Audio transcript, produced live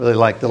Really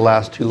like the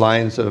last two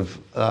lines of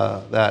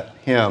that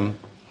hymn,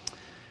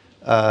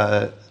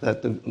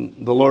 that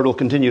the Lord will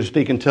continue to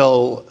speak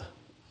until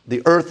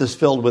the earth is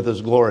filled with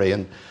His glory.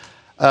 And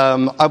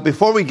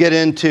before we get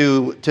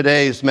into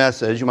today's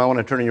message, you might want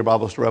to turn in your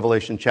Bibles to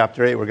Revelation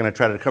chapter 8. We're going to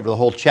try to cover the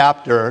whole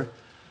chapter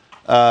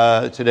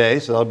today,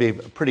 so that'll be a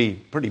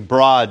pretty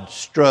broad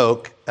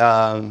stroke.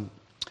 And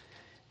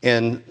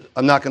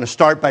I'm not going to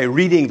start by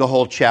reading the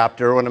whole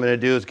chapter. What I'm going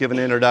to do is give an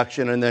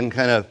introduction and then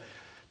kind of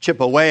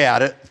chip away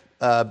at it.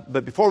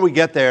 But before we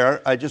get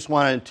there, I just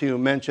wanted to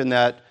mention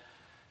that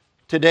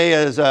today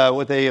is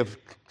what they have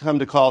come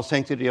to call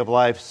Sanctity of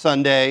Life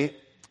Sunday.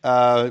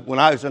 When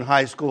I was in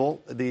high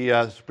school,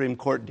 the Supreme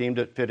Court deemed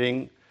it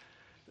fitting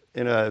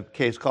in a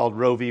case called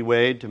Roe v.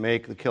 Wade to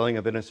make the killing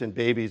of innocent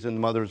babies in the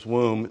mother's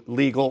womb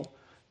legal.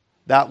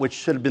 That which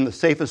should have been the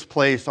safest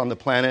place on the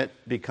planet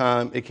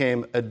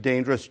became a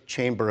dangerous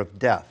chamber of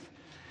death.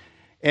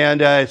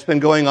 And it's been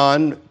going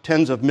on.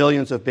 Tens of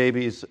millions of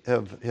babies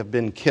have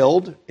been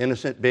killed.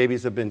 Innocent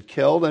babies have been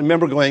killed. I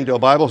remember going to a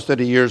Bible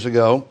study years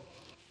ago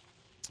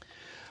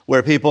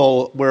where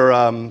people were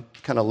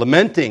kind of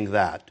lamenting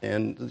that.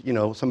 And,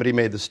 somebody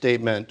made the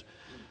statement,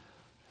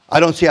 I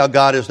don't see how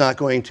God is not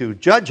going to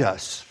judge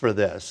us for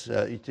this,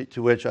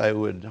 to which I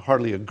would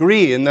hardly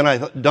agree. And then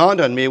it dawned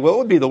on me, what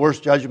would be the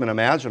worst judgment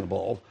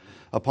imaginable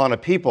upon a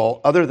people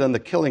other than the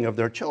killing of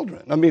their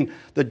children? I mean,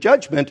 the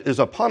judgment is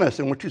upon us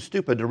and we're too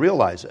stupid to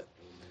realize it.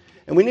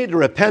 And we need to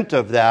repent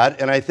of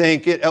that. And I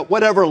think at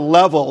whatever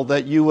level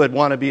that you would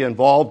want to be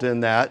involved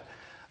in that,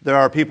 there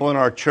are people in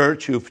our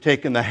church who've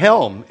taken the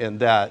helm in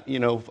that.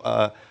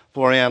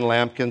 Florian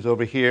Lampkins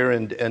over here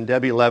and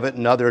Debbie Levitt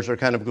and others are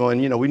kind of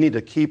going, we need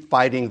to keep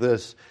fighting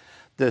this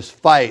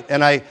fight.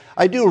 And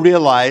I do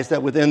realize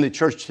that within the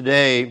church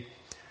today,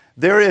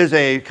 there is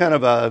a kind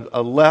of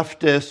a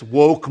leftist,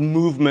 woke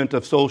movement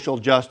of social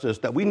justice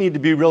that we need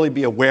to really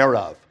be aware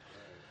of.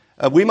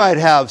 We might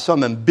have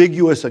some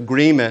ambiguous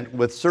agreement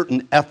with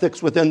certain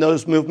ethics within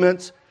those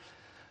movements,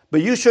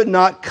 but you should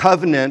not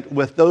covenant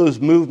with those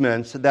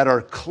movements that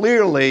are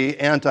clearly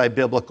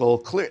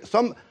anti-biblical,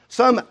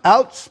 some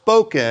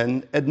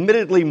outspoken,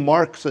 admittedly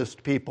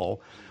Marxist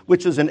people,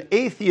 which is an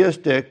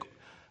atheistic,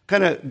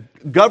 kind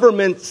of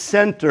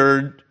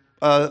government-centered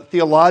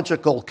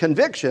theological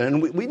conviction,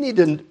 and we need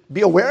to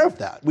be aware of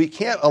that. We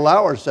can't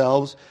allow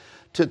ourselves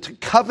to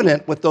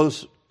covenant with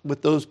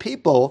those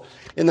people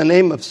in the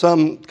name of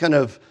some kind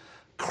of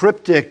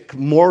cryptic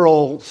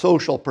moral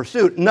social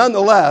pursuit.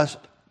 Nonetheless,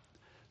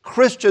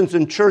 Christians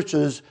and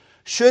churches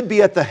should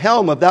be at the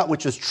helm of that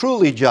which is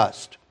truly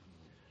just.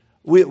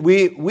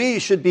 We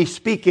should be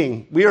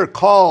speaking. We are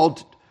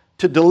called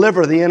to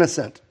deliver the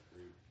innocent.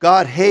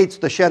 God hates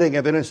the shedding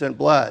of innocent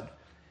blood.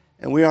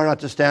 And we are not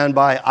to stand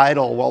by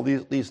idle while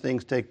these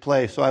things take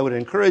place. So I would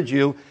encourage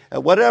you,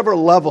 at whatever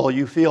level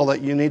you feel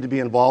that you need to be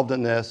involved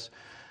in this,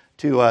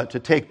 to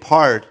take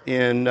part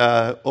in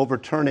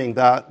overturning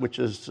that which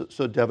is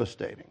so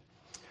devastating.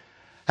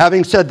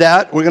 Having said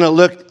that, we're going to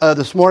look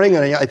this morning,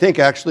 and I think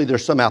actually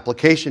there's some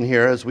application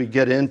here as we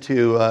get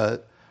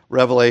into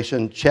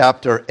Revelation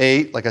chapter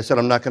 8. Like I said,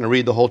 I'm not going to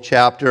read the whole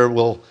chapter.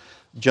 We'll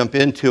jump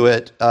into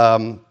it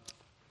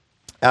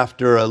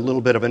after a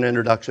little bit of an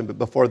introduction. But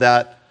before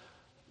that,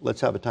 let's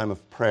have a time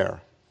of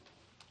prayer.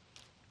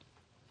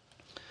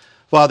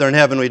 Father in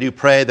heaven, we do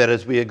pray that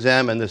as we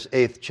examine this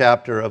 8th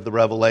chapter of the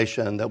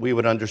Revelation, that we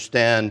would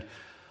understand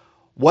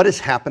what is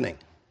happening,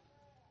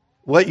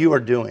 what you are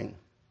doing,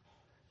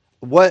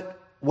 what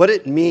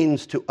it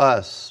means to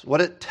us, what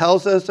it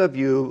tells us of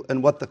you,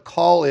 and what the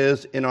call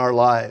is in our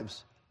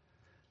lives.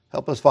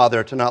 Help us,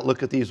 Father, to not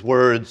look at these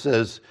words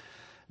as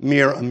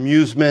mere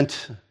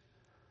amusement,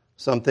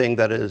 something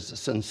that is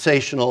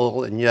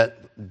sensational and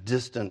yet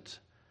distant.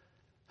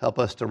 Help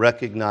us to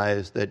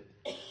recognize that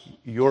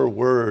your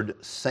word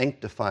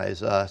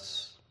sanctifies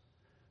us.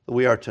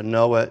 We are to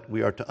know it,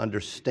 we are to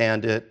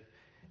understand it.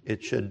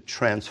 It should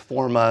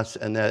transform us,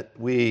 and that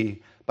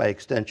we, by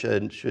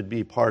extension, should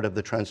be part of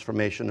the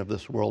transformation of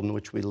this world in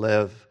which we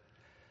live.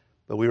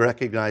 But we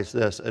recognize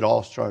this, it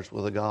all starts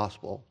with the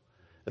gospel.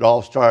 It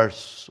all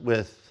starts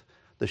with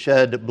the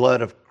shed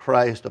blood of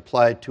Christ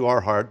applied to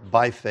our heart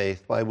by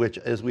faith, by which,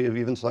 as we have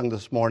even sung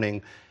this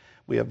morning,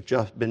 we have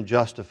just been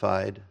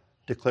justified,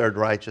 declared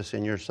righteous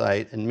in your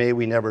sight, and may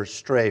we never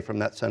stray from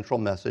that central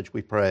message,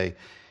 we pray.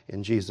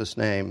 In Jesus'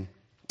 name,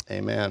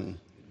 amen.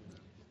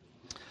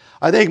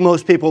 I think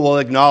most people will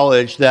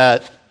acknowledge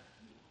that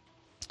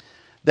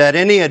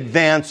any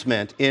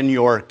advancement in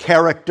your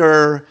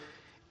character,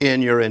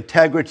 in your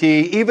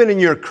integrity, even in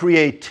your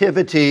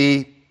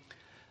creativity,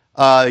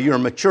 your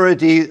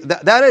maturity,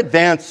 that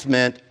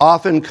advancement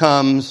often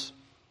comes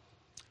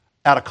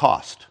at a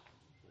cost.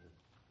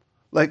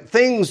 Like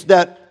things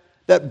that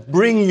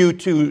bring you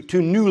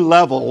to new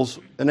levels.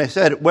 And I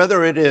said,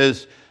 whether it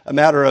is a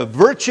matter of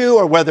virtue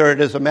or whether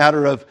it is a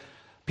matter of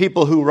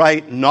people who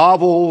write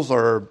novels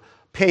or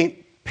paint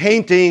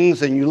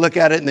paintings, and you look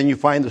at it and then you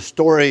find the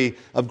story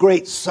of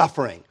great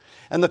suffering.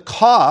 And the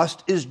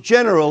cost is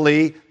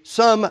generally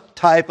some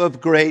type of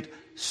great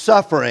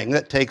suffering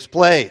that takes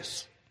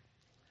place.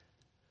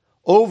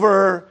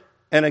 over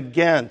and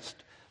against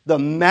the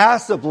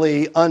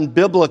massively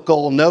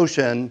unbiblical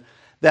notion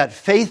that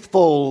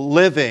faithful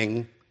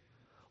living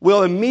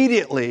will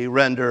immediately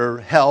render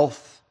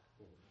health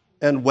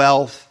and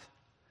wealth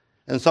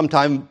and some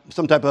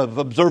type of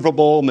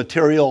observable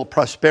material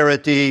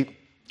prosperity.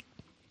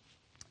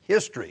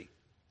 History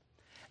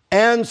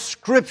and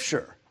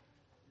Scripture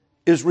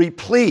is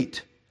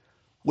replete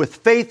with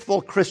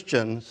faithful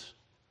Christians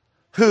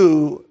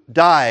who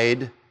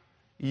died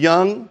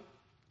young,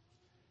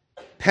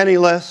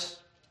 penniless,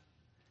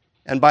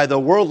 and by the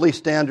worldly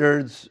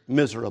standards,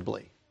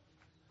 miserably.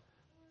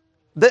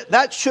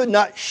 That should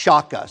not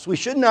shock us. We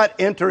should not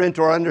enter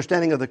into our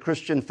understanding of the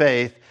Christian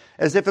faith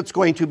as if it's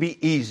going to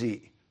be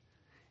easy.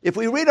 If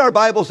we read our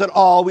Bibles at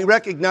all, we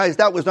recognize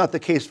that was not the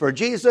case for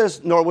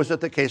Jesus, nor was it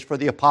the case for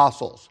the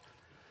apostles.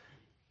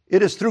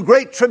 It is through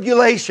great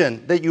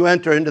tribulation that you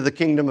enter into the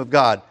kingdom of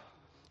God.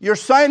 You're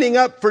signing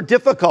up for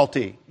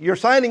difficulty. You're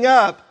signing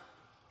up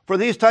for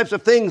these types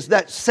of things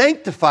that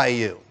sanctify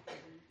you.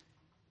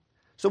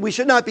 So we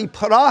should not be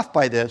put off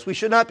by this. We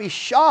should not be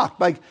shocked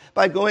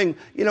by going,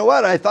 you know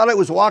what, I thought I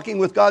was walking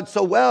with God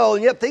so well,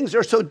 and yet things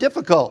are so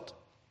difficult.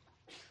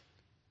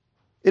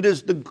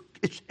 It's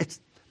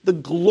the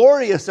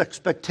glorious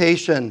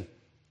expectation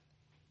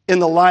in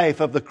the life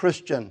of the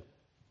Christian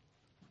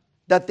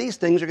that these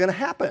things are going to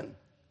happen.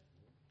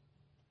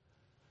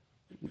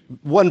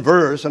 One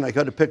verse, and I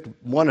could have picked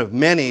one of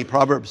many,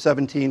 Proverbs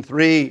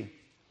 17:3.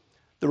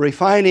 The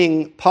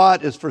refining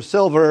pot is for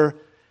silver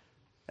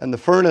and the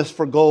furnace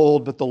for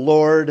gold, but the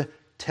Lord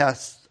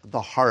tests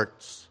the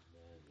hearts.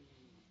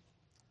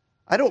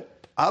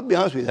 I'll be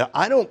honest with you,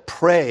 I don't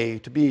pray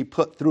to be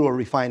put through a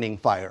refining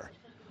fire.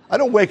 I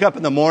don't wake up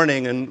in the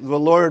morning and, the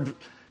Lord,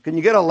 can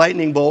you get a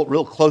lightning bolt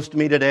real close to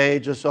me today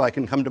just so I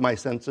can come to my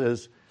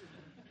senses?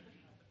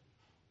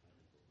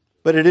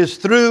 But it is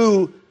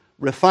through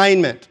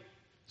refinement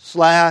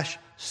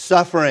 /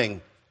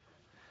 suffering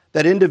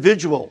that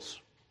individuals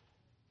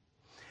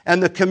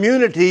and the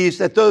communities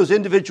that those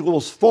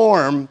individuals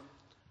form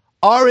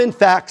are in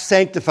fact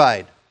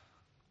sanctified.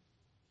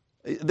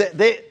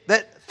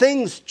 That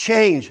things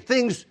change.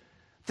 Things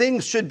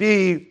should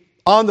be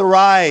on the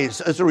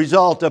rise as a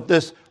result of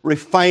this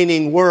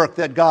refining work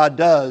that God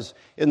does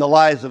in the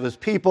lives of His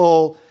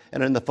people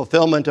and in the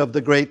fulfillment of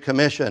the Great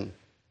Commission.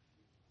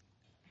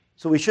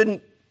 So we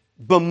shouldn't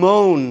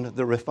bemoan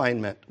the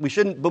refinement. We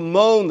shouldn't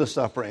bemoan the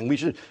suffering. We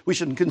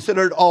should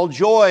consider it all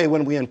joy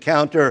when we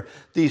encounter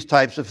these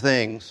types of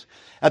things.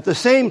 At the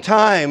same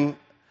time,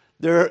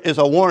 there is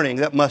a warning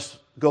that must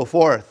go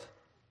forth.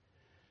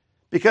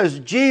 Because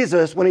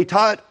Jesus, when He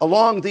taught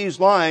along these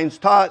lines,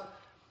 taught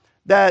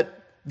that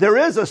there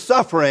is a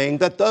suffering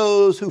that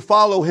those who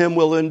follow Him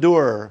will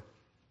endure.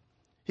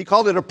 He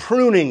called it a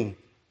pruning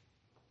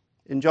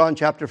in John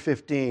chapter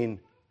 15.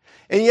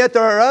 And yet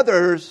there are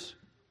others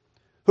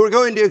who are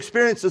going to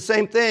experience the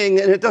same thing,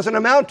 and it doesn't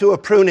amount to a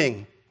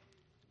pruning.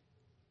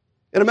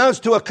 It amounts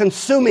to a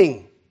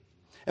consuming.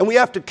 And we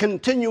have to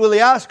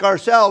continually ask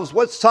ourselves,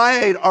 what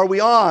side are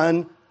we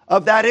on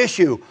of that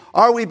issue?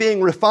 Are we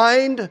being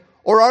refined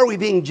or are we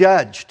being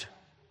judged?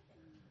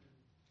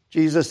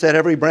 Jesus said,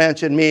 every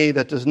branch in me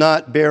that does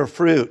not bear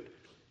fruit,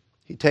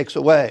 He takes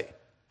away.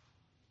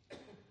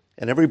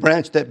 And every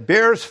branch that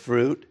bears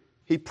fruit,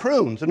 He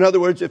prunes. In other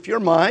words, if you're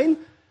mine,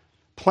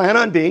 plan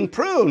on being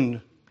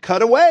pruned.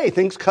 Cut away.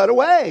 Things cut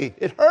away.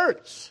 It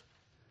hurts.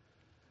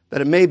 That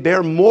it may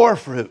bear more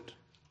fruit.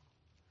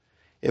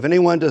 If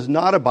anyone does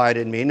not abide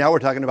in me, now we're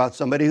talking about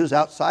somebody who's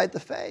outside the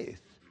faith.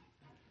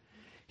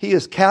 He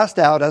is cast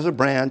out as a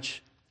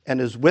branch and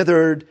is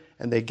withered,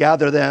 and they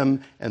gather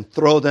them and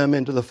throw them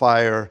into the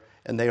fire,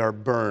 and they are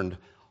burned.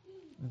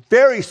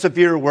 Very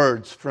severe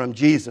words from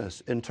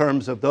Jesus in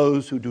terms of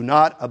those who do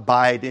not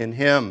abide in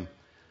Him.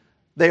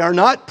 They are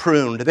not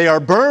pruned. They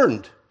are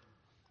burned.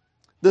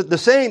 The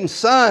same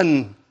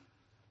sun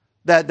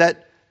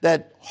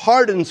that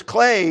hardens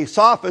clay,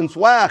 softens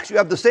wax. You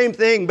have the same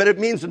thing, but it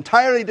means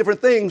entirely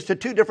different things to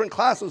two different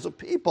classes of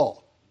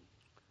people.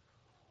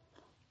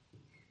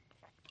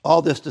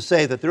 All this to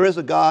say that there is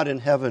a God in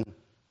heaven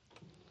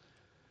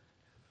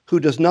who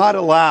does not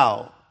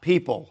allow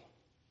people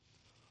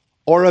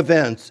or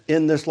events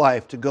in this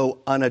life to go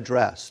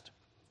unaddressed.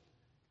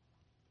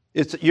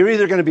 You're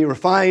either going to be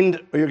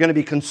refined or you're going to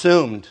be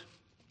consumed.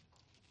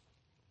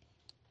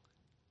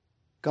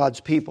 God's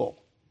people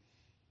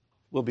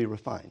will be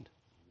refined.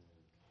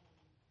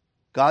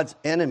 God's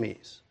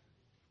enemies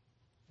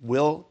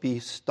will be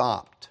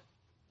stopped.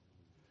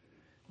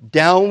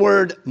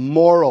 Downward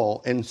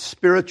moral and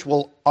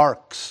spiritual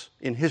arcs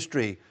in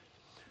history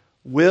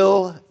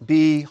will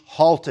be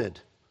halted.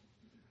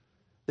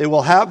 They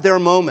will have their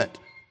moment.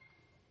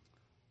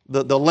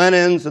 The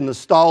Lenins and the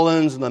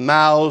Stalins and the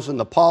Maos and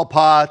the Pol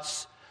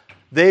Pots,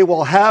 they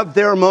will have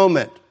their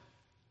moment,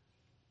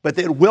 but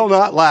it will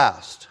not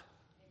last.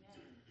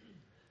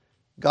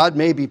 God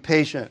may be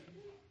patient.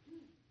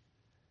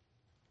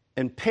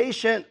 And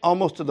patient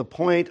almost to the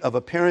point of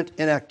apparent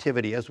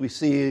inactivity, as we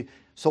see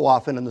so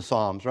often in the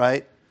Psalms,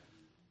 right?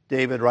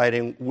 David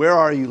writing, where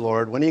are you,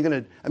 Lord? When are you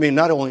going to,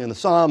 not only in the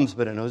Psalms,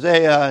 but in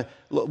Hosea,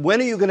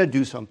 when are you going to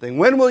do something?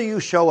 When will you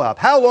show up?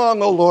 How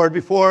long, O Lord,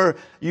 before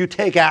you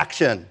take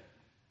action?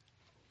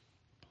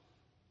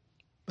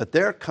 But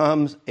there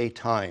comes a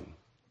time.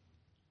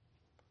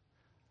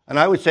 And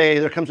I would say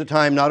there comes a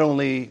time not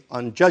only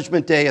on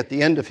Judgment Day at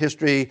the end of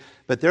history,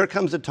 but there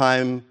comes a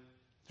time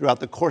throughout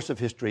the course of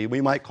history.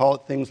 We might call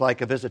it things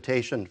like a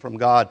visitation from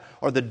God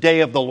or the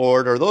day of the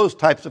Lord or those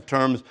types of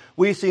terms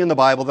we see in the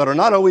Bible that are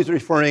not always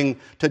referring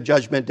to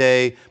Judgment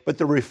Day, but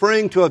they're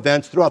referring to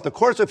events throughout the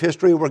course of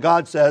history where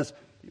God says,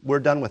 we're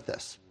done with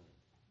this.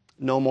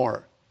 No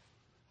more.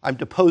 I'm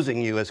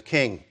deposing you as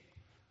king.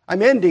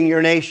 I'm ending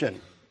your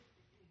nation.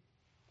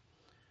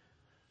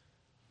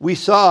 We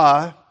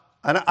saw,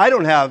 and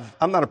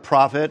I'm not a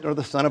prophet or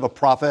the son of a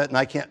prophet, and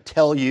I can't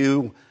tell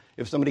you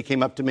if somebody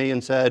came up to me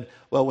and said,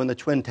 well, when the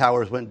Twin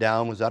Towers went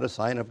down, was that a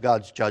sign of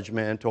God's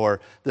judgment or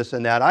this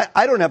and that?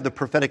 I don't have the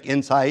prophetic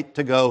insight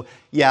to go,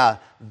 yeah,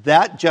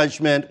 that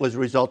judgment was a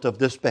result of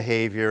this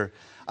behavior.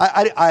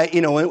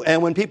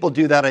 And when people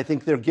do that, I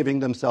think they're giving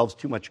themselves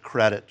too much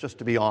credit, just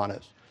to be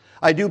honest.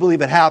 I do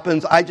believe it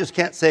happens. I just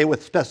can't say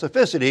with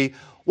specificity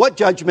what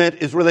judgment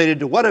is related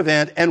to what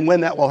event and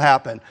when that will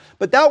happen.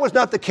 But that was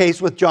not the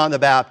case with John the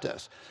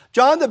Baptist.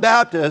 John the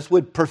Baptist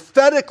would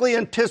prophetically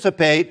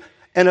anticipate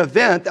an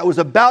event that was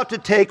about to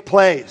take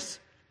place.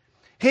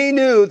 He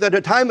knew that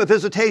a time of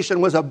visitation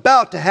was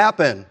about to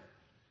happen.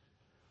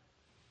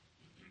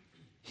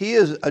 He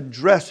is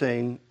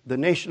addressing the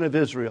nation of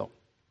Israel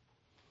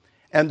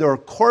and their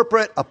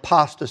corporate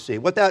apostasy.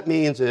 What that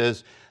means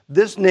is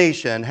this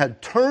nation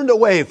had turned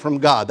away from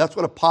God. That's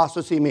what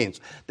apostasy means.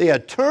 They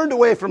had turned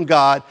away from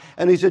God,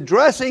 and he's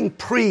addressing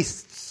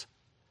priests.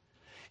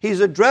 He's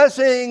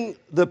addressing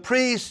the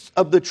priests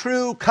of the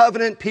true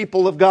covenant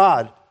people of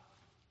God.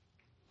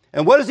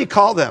 And what does he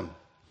call them?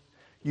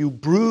 You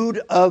brood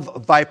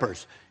of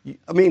vipers.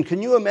 Can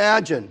you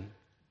imagine?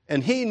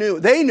 And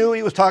they knew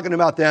he was talking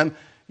about them.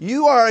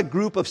 You are a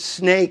group of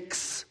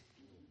snakes.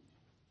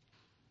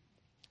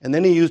 And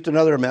then he used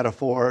another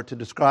metaphor to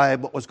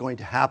describe what was going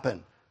to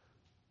happen.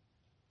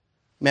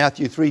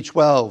 Matthew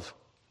 3:12.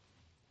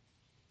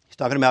 He's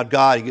talking about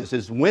God. He says,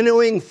 his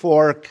winnowing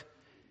fork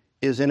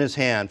is in his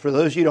hand. For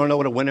those of you who don't know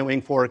what a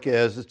winnowing fork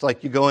is, it's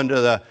like you go into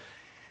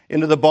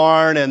the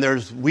barn and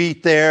there's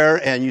wheat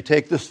there, and you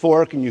take this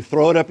fork and you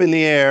throw it up in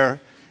the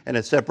air, and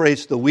it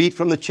separates the wheat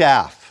from the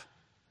chaff.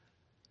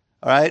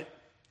 All right?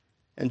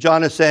 And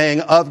John is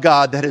saying of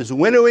God that his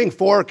winnowing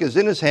fork is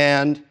in his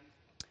hand,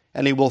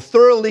 and he will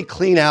thoroughly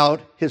clean out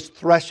his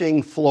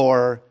threshing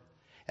floor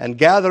and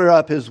gather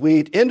up his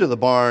wheat into the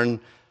barn,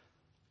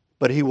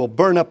 but he will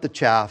burn up the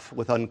chaff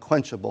with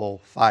unquenchable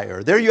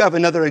fire. There you have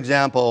another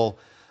example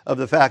of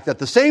the fact that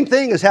the same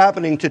thing is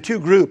happening to two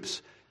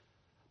groups,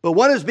 but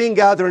one is being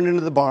gathered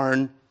into the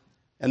barn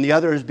and the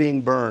other is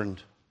being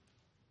burned.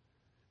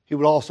 He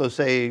would also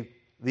say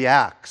the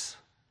axe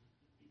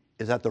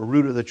is at the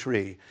root of the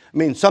tree.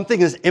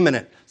 Something is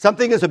imminent.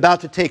 Something is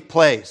about to take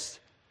place.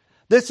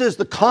 This is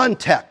the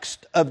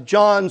context of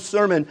John's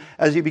sermon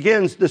as he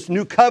begins this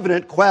new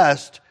covenant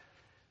quest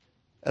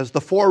as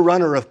the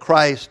forerunner of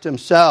Christ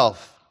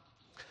himself.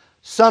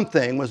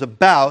 Something was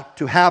about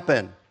to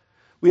happen.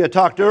 We had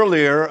talked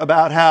earlier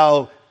about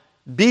how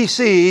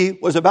BC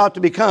was about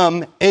to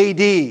become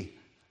AD.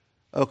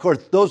 Of course,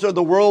 those are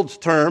the world's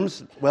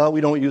terms. Well,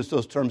 we don't use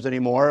those terms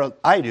anymore.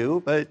 I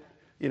do, but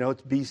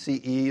it's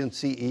BCE and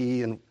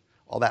CE and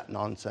all that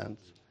nonsense.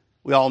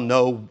 We all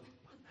know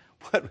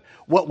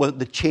what was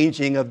the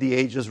changing of the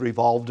ages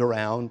revolved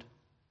around.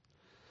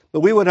 But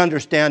we would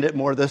understand it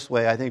more this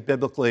way, I think,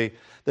 biblically,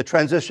 the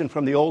transition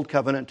from the old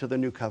covenant to the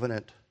new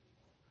covenant.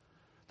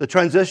 The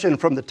transition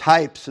from the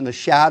types and the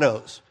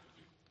shadows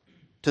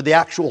to the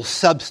actual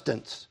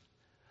substance.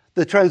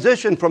 The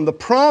transition from the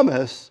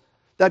promise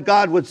that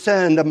God would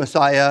send a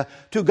Messiah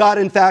to God,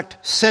 in fact,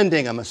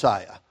 sending a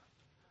Messiah.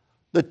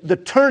 The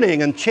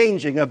turning and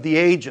changing of the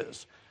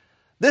ages.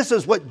 This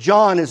is what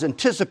John is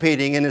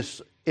anticipating in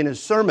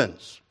his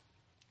sermons.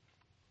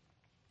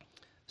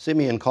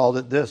 Simeon called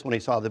it this when he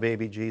saw the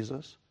baby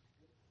Jesus.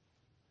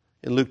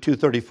 In Luke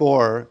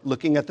 2:34,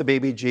 looking at the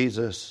baby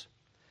Jesus,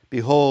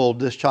 behold,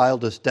 this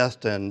child is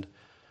destined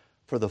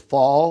for the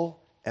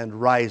fall and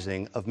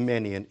rising of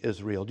many in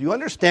Israel. Do you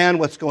understand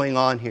what's going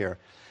on here?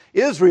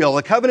 Israel,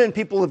 the covenant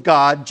people of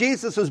God,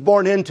 Jesus is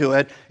born into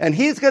it, and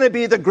he's going to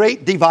be the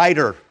great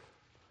divider.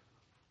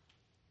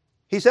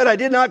 He said, I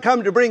did not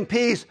come to bring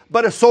peace,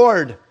 but a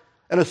sword,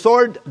 and a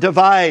sword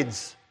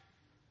divides.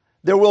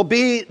 There will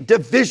be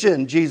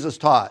division, Jesus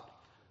taught.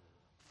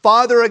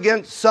 Father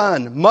against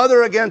son,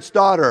 mother against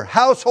daughter,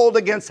 household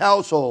against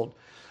household.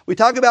 We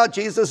talk about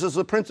Jesus as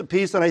the Prince of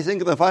Peace, and I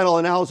think in the final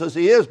analysis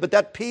he is, but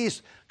that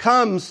peace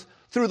comes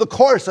through the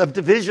course of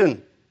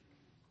division.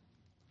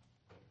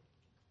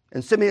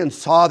 And Simeon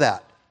saw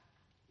that.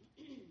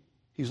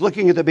 He's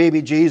looking at the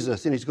baby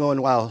Jesus, and he's going,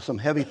 wow, some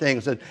heavy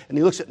things. And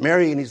he looks at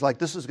Mary, and he's like,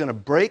 this is going to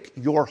break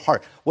your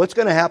heart. What's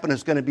going to happen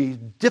is going to be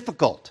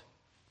difficult.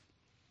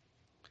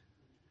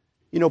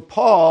 You know,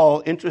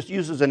 Paul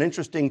uses an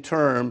interesting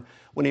term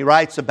when he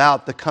writes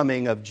about the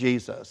coming of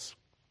Jesus.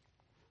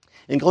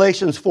 In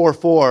Galatians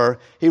 4:4,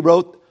 he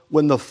wrote,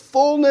 "When the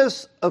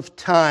fullness of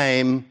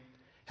time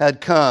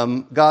had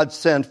come, God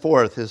sent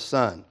forth his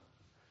Son."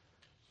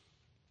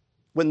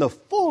 When the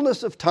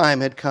fullness of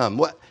time had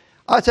come.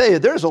 I'll tell you,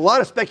 there's a lot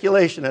of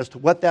speculation as to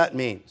what that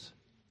means.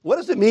 What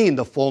does it mean,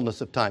 the fullness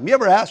of time? You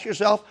ever ask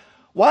yourself,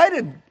 why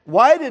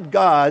did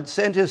God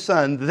send his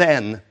Son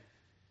then?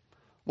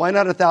 Why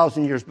not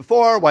 1,000 years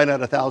before? Why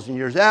not 1,000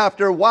 years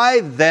after?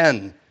 Why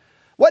then?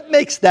 What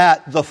makes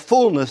that the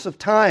fullness of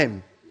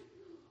time?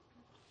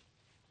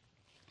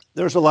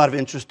 There's a lot of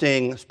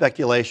interesting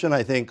speculation.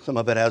 I think some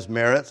of it has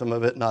merit, some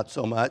of it not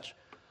so much.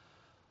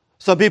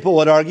 Some people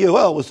would argue,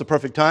 well, it was the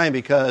perfect time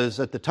because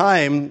at the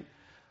time,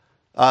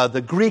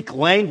 the Greek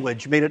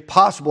language made it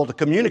possible to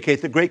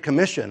communicate the Great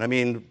Commission. I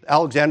mean,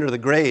 Alexander the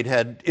Great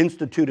had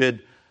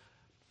instituted,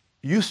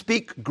 you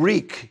speak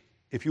Greek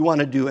if you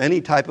want to do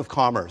any type of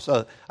commerce.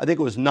 I think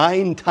it was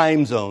 9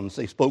 time zones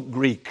they spoke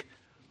Greek.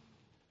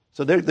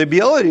 So the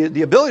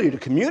ability to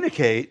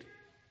communicate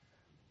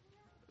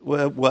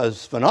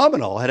was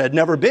phenomenal. It had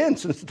never been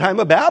since the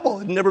time of Babel.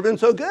 It had never been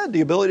so good,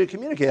 the ability to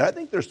communicate. I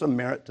think there's some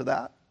merit to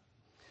that.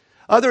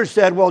 Others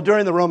said, well,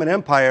 during the Roman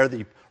Empire,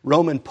 the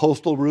Roman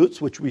postal routes,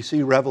 which we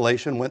see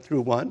Revelation went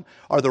through one,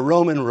 or the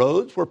Roman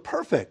roads were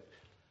perfect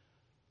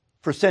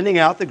for sending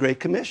out the Great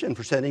Commission,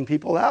 for sending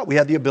people out. We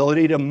had the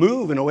ability to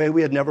move in a way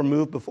we had never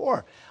moved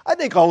before. I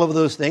think all of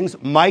those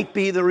things might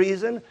be the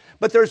reason,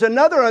 but there's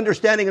another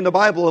understanding in the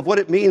Bible of what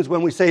it means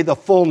when we say the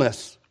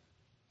fullness.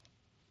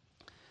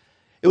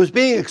 It was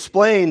being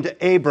explained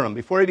to Abram,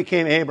 before he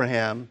became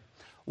Abraham,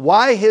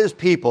 why his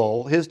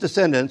people, his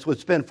descendants, would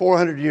spend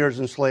 400 years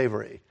in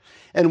slavery.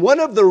 And one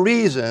of the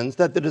reasons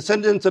that the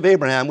descendants of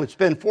Abraham would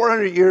spend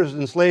 400 years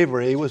in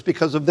slavery was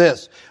because of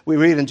this. We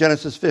read in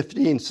Genesis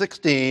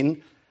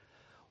 15:16,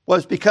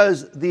 was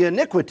because the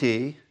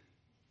iniquity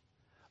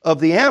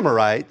of the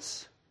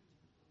Amorites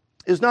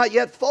is not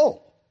yet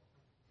full.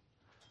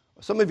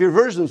 Some of your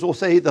versions will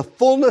say the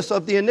fullness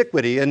of the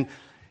iniquity. And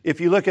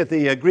if you look at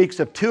the Greek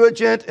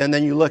Septuagint, and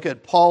then you look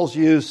at Paul's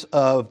use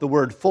of the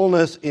word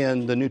fullness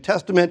in the New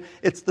Testament,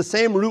 it's the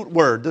same root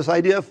word, this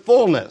idea of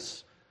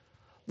fullness.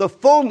 The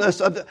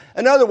fullness of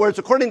in other words,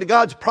 according to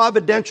God's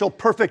providential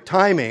perfect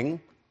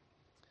timing,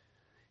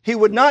 he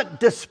would not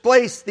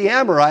displace the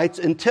Amorites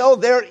until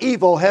their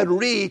evil had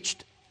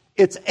reached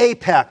its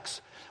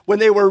apex, when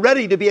they were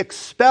ready to be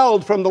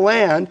expelled from the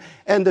land,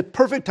 and the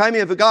perfect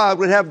timing of God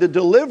would have the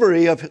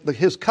delivery of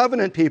his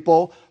covenant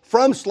people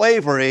from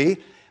slavery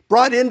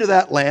brought into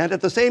that land.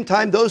 At the same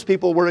time, those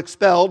people were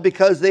expelled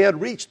because they had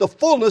reached the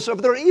fullness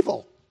of their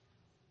evil.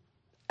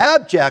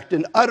 Abject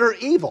and utter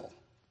evil.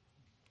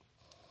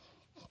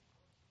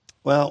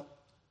 Well,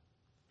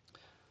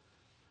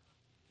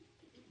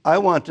 I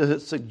want to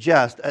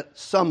suggest at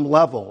some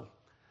level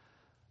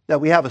that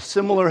we have a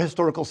similar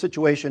historical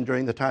situation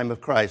during the time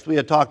of Christ. We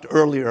had talked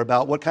earlier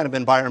about what kind of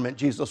environment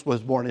Jesus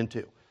was born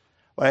into,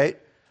 right?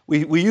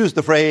 We use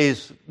the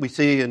phrase we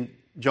see in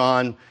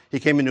John, he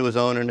came into his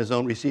own and his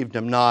own received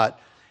him not.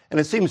 And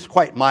it seems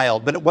quite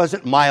mild, but it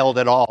wasn't mild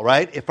at all,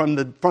 right?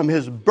 From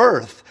his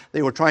birth,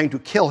 they were trying to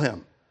kill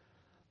him.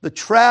 The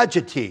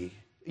tragedy,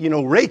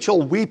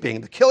 Rachel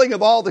weeping, the killing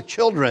of all the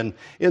children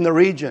in the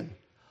region.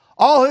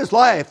 All his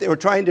life, they were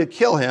trying to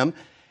kill him.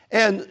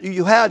 And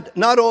you had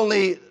not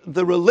only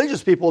the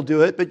religious people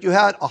do it, but you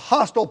had a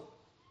hostile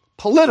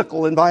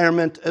political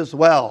environment as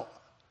well.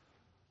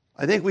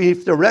 I think we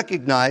have to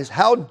recognize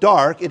how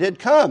dark it had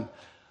come.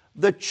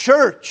 The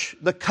church,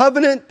 the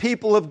covenant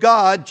people of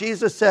God,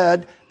 Jesus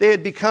said, they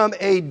had become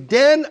a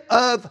den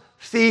of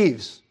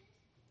thieves.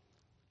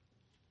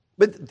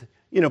 But,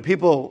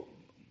 people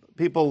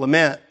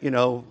lament,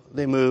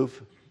 they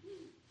move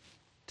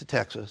to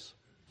Texas.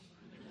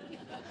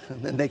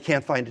 And then they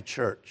can't find a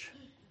church.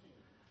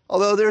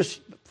 Although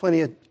there's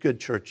plenty of good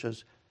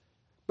churches.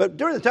 But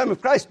during the time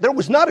of Christ, there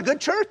was not a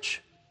good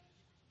church.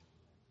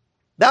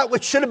 That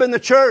which should have been the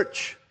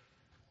church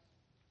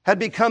had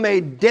become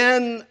a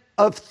den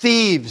of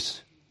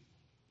thieves.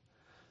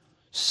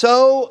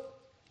 So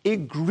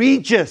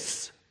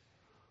egregious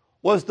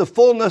was the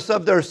fullness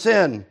of their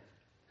sin.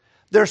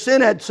 Their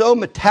sin had so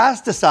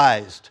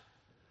metastasized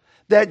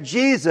that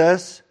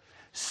Jesus,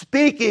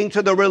 speaking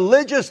to the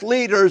religious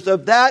leaders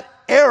of that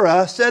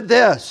era, said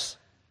this,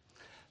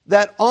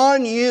 that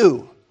on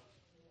you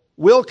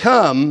will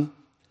come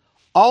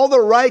all the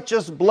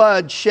righteous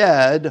blood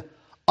shed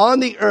on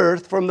the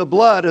earth from the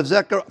blood of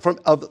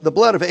the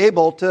blood of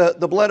Abel to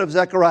the blood of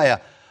Zechariah.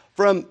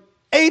 From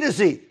A to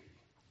Z,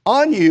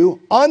 on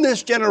you, on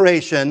this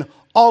generation,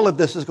 all of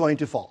this is going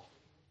to fall.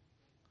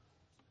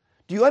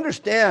 Do you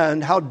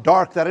understand how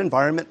dark that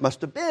environment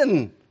must have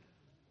been?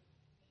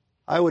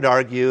 I would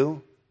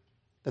argue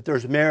that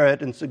there's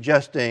merit in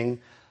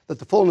suggesting that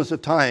the fullness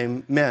of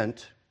time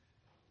meant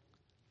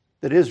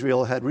that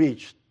Israel had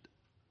reached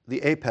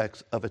the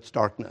apex of its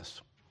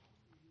darkness.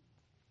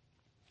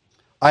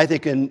 I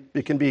think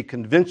it can be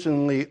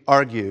convincingly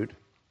argued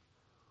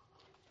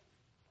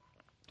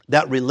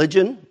that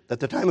religion, at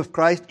the time of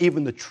Christ,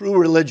 even the true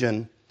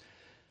religion,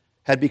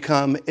 had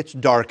become its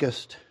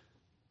darkest,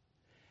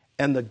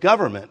 and the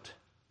government,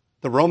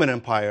 the Roman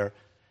Empire,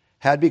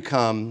 had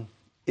become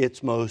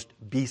its most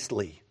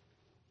beastly.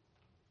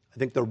 I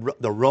think the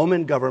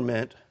Roman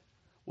government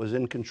was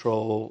in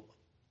control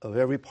of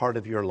every part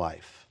of your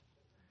life.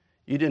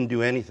 You didn't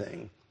do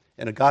anything.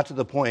 And it got to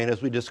the point,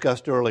 as we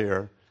discussed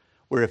earlier,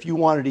 where if you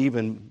wanted to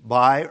even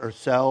buy or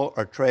sell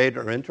or trade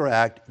or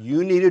interact,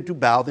 you needed to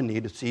bow the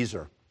knee to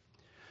Caesar.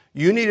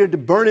 You needed to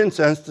burn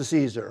incense to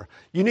Caesar.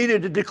 You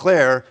needed to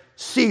declare,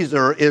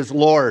 Caesar is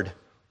Lord.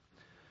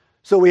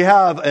 So we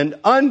have an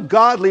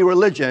ungodly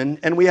religion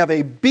and we have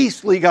a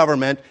beastly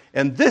government,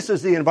 and this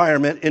is the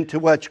environment into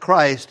which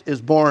Christ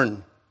is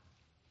born.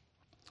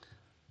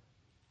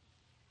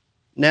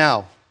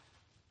 Now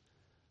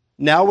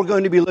we're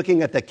going to be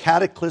looking at the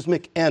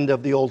cataclysmic end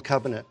of the Old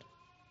Covenant.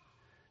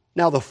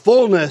 Now the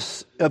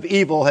fullness of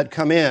evil had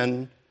come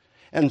in,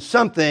 and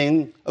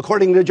something,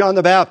 according to John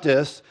the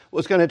Baptist,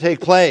 was going to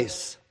take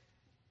place.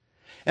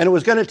 And it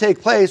was going to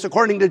take place,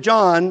 according to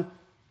John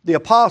the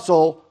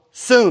Apostle,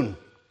 soon.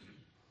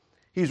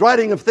 He's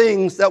writing of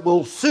things that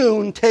will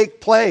soon take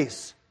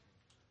place.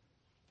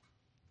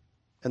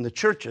 And the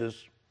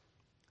churches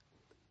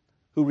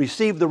who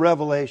received the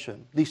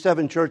revelation, these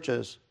 7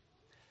 churches,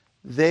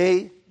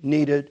 they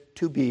needed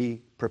to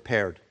be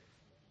prepared.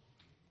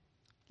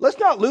 Let's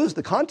not lose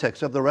the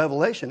context of the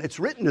revelation. It's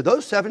written to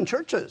those 7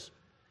 churches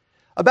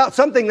about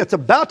something that's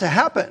about to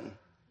happen.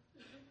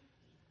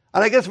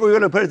 And I guess we're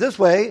going to put it this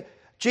way,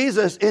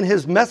 Jesus, in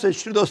his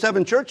message to those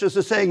 7 churches,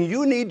 is saying,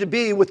 you need to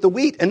be with the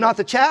wheat and not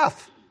the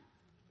chaff.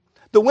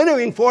 The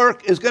winnowing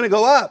fork is going to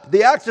go up.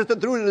 The axe is the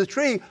root of the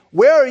tree.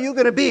 Where are you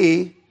going to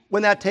be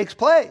when that takes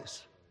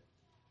place?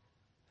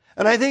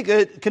 And I think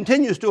it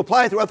continues to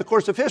apply throughout the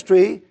course of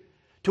history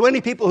to any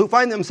people who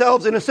find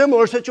themselves in a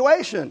similar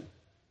situation.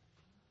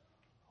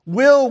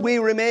 Will we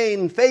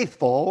remain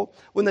faithful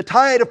when the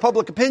tide of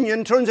public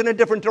opinion turns in a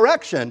different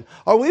direction?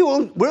 Or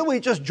will we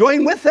just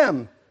join with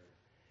them?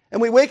 And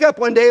we wake up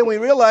one day and we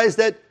realize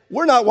that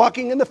we're not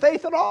walking in the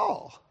faith at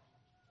all.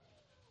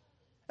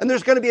 And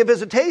there's going to be a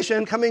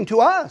visitation coming to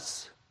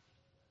us.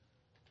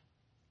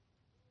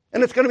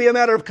 And it's going to be a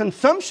matter of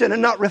consumption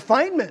and not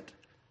refinement.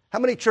 How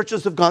many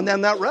churches have gone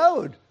down that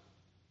road?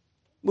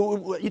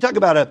 You talk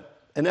about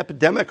an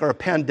epidemic or a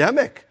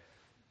pandemic.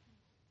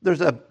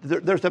 There's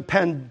a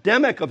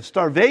pandemic of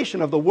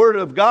starvation of the Word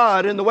of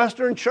God in the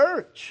Western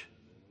church.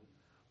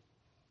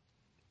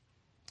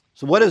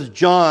 So what is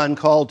John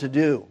called to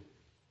do?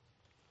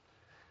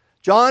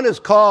 John is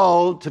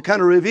called to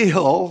kind of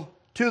reveal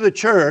to the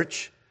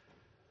church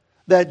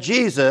that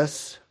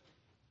Jesus,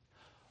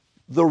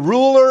 the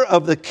ruler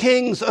of the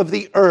kings of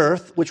the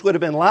earth, which would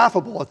have been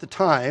laughable at the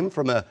time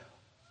from an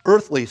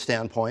earthly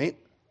standpoint,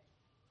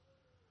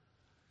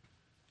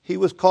 he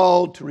was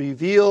called to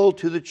reveal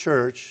to the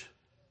church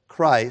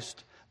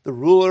Christ, the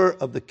ruler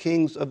of the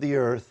kings of the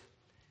earth,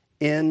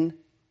 in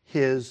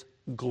his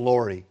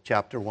glory,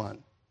 chapter 1.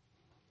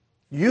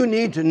 You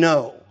need to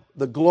know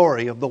the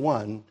glory of the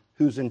one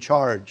who's in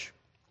charge.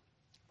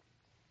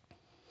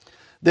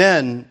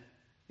 Then,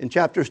 in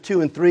chapters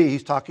 2 and 3,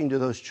 he's talking to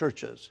those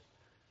churches.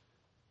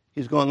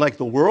 He's going, like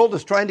the world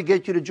is trying to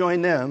get you to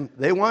join them,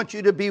 they want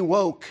you to be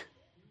woke.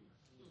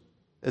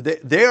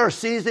 They are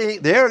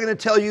going to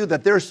tell you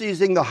that they're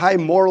seizing the high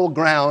moral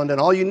ground,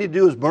 and all you need to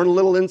do is burn a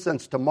little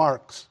incense to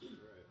Marx.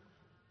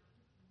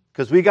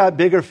 Because we got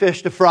bigger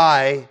fish to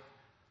fry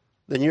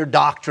than your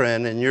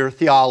doctrine and your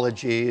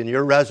theology and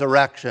your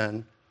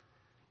resurrection.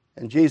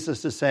 And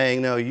Jesus is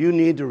saying, no, you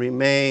need to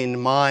remain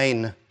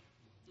mine.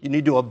 You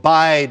need to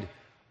abide.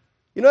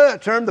 You know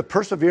that term, the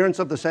perseverance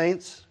of the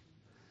saints?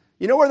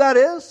 You know where that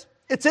is?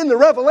 It's in the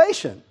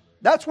Revelation.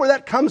 That's where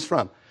that comes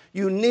from.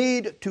 You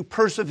need to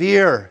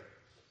persevere.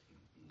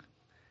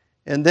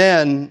 And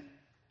then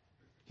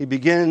he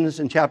begins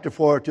in chapter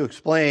 4 to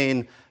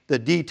explain the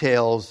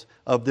details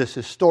of this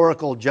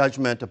historical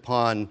judgment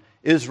upon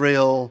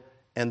Israel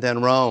and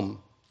then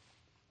Rome.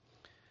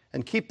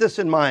 And keep this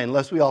in mind,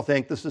 lest we all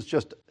think this is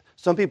just,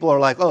 some people are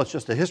like, oh, it's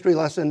just a history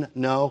lesson.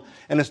 No,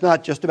 and it's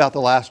not just about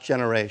the last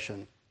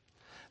generation.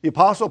 The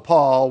Apostle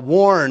Paul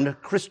warned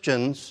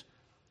Christians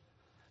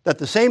that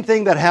the same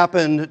thing that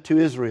happened to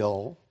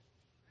Israel,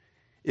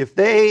 if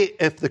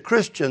the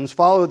Christians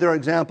followed their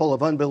example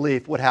of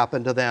unbelief, would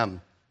happen to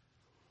them.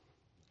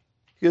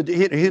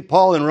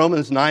 Paul in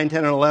Romans 9, 10,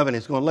 and 11,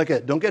 he's going, look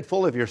at, don't get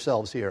full of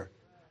yourselves here.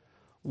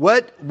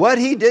 What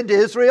he did to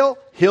Israel,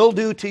 he'll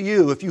do to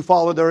you if you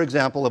follow their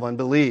example of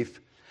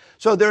unbelief.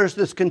 So there's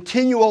this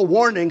continual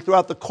warning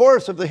throughout the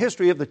course of the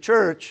history of the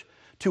church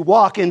to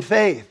walk in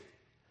faith.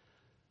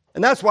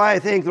 And that's why I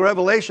think the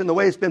Revelation, the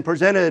way it's been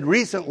presented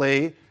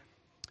recently,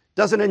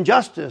 does an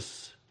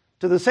injustice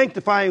to the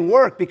sanctifying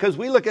work, because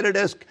we look at it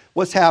as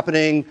what's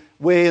happening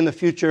way in the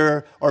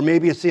future, or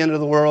maybe it's the end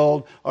of the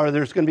world, or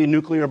there's going to be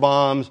nuclear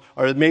bombs,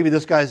 or maybe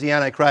this guy's the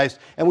Antichrist.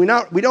 And we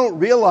don't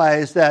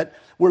realize that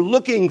we're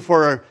looking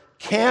for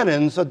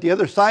cannons at the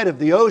other side of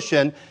the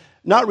ocean,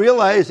 not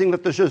realizing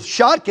that there's a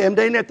shotgun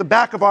aimed at the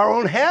back of our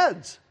own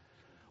heads.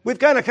 We've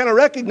got to kind of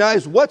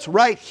recognize what's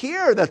right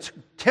here that's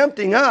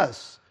tempting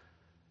us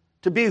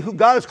to be who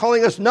God is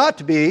calling us not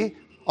to be,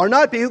 or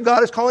not be who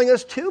God is calling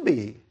us to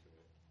be.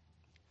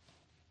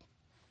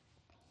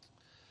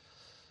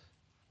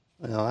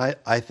 Well,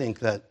 I think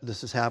that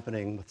this is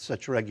happening with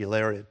such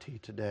regularity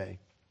today.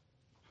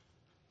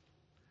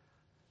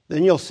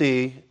 Then you'll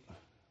see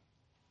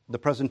the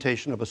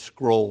presentation of a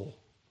scroll.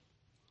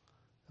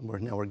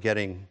 And now we're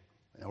getting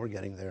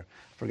there.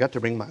 I forgot to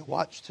bring my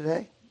watch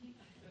today.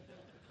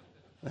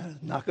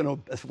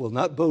 That will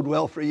not bode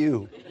well for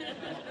you.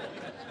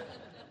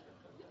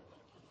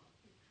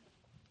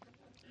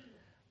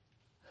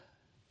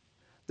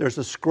 There's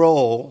a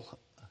scroll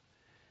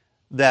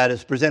that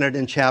is presented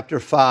in chapter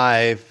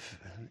 5,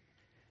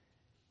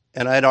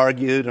 and I'd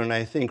argued, and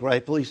I think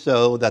rightfully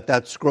so,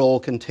 that scroll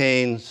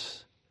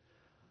contains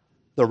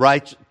the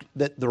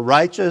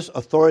righteous,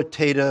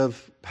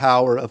 authoritative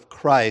power of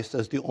Christ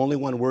as the only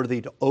one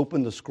worthy to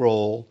open the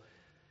scroll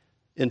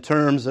in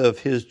terms of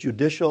his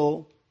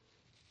judicial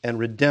and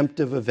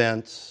redemptive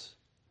events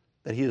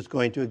that he is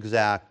going to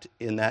exact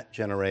in that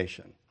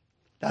generation.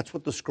 That's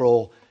what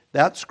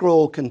that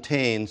scroll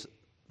contains,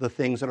 the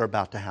things that are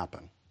about to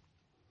happen.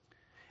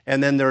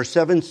 And then there are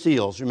 7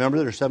 seals. Remember,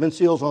 there are 7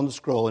 seals on the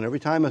scroll, and every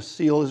time a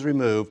seal is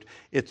removed,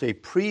 it's a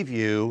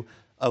preview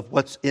of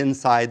what's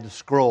inside the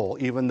scroll,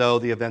 even though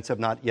the events have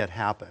not yet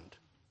happened.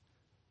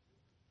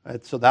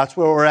 Right? So that's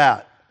where we're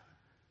at.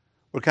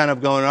 We're kind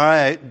of going, all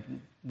right,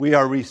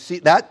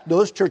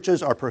 those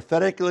churches are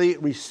prophetically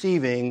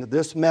receiving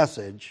this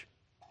message,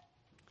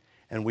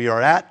 and we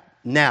are at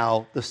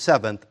now the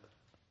 7th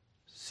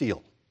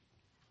seal.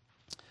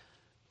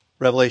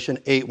 Revelation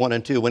 8, 1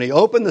 and 2. When he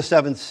opened the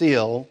 7th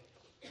seal,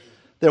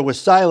 there was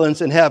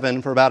silence in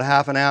heaven for about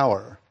half an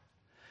hour.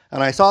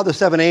 And I saw the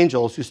 7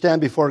 angels who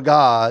stand before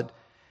God,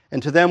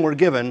 and to them were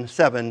given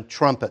 7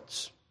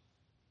 trumpets.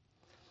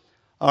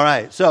 All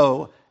right,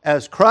 so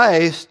as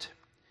Christ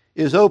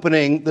is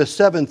opening the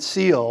 7th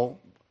seal,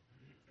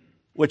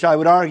 which I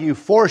would argue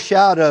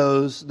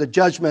foreshadows the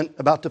judgment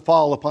about to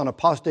fall upon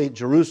apostate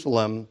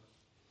Jerusalem,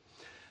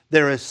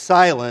 there is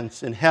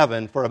silence in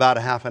heaven for about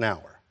a half an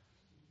hour.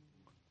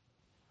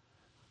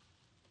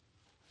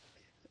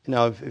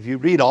 Now, if you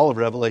read all of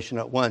Revelation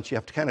at once, you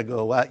have to kind of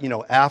go,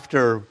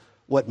 after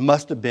what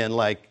must have been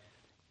like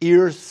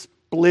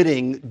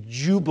ear-splitting,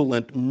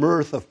 jubilant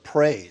mirth of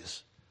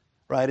praise,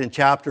 right, in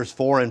chapters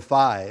 4 and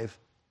 5,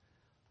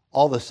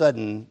 all of a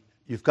sudden,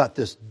 you've got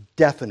this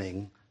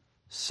deafening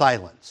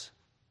silence.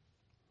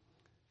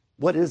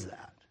 What is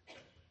that?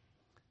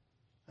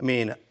 I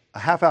mean, a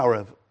half hour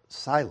of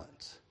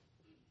silence.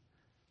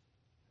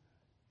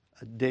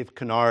 Dave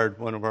Kennard,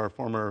 one of our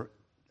former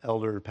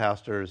elder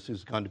pastors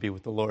who's gone to be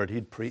with the Lord,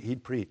 he'd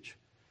preach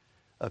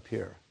up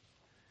here.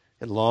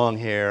 He had long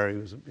hair.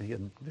 He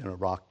had been a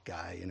rock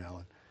guy,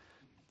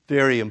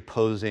 very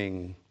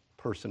imposing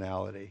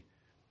personality.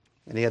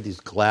 And he had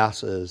these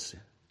glasses,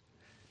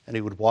 and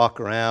he would walk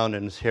around,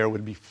 and his hair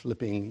would be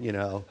flipping,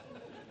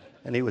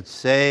 and he would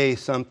say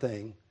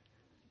something.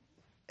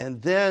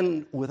 And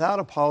then, without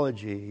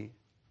apology,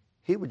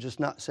 he would just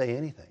not say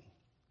anything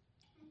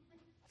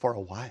for a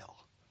while.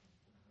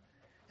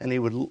 And he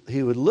would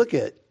look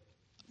at,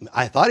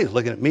 I thought he was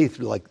looking at me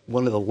through like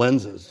one of the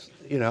lenses,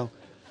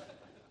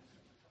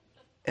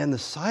 And the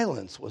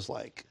silence was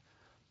like,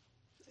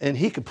 and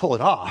he could pull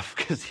it off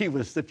because he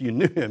was, if you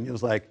knew him, he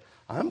was like,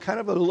 I'm kind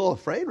of a little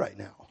afraid right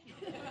now.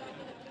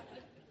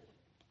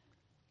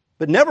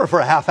 But never for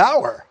a half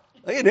hour.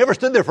 He never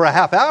stood there for a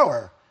half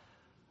hour.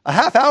 A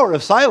half hour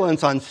of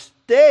silence on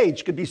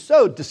stage could be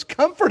so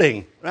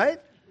discomforting, right?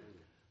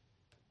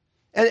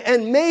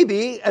 And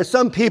maybe, as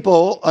some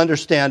people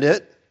understand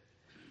it,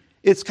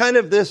 it's kind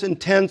of this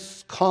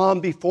intense calm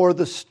before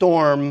the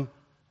storm,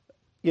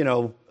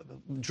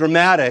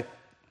 dramatic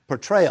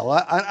portrayal.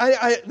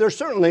 There's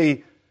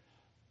certainly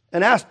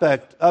an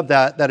aspect of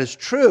that is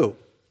true.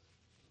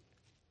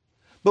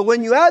 But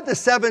when you add the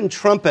 7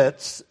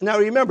 trumpets, now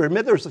remember,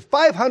 there's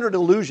 500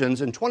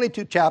 allusions in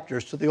 22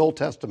 chapters to the Old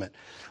Testament.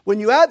 When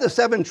you add the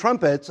 7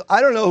 trumpets,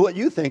 I don't know what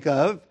you think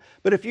of,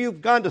 but if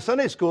you've gone to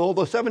Sunday school,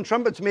 those 7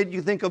 trumpets made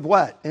you think of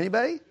what?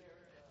 Anybody?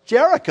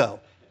 Jericho.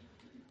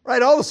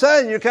 Right, all of a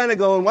sudden you're kind of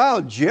going, wow,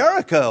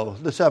 Jericho,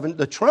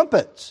 the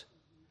trumpets.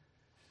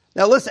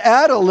 Now let's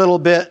add a little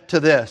bit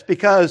to this,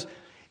 because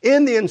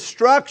in the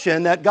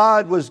instruction that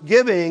God was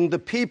giving the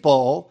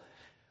people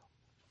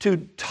to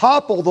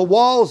topple the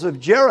walls of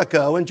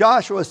Jericho, in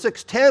Joshua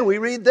 6:10 we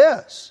read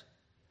this.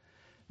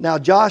 Now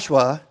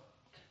Joshua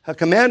had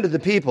commanded the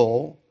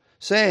people,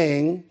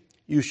 saying,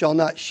 you shall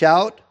not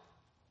shout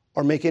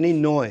or make any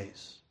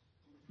noise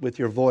with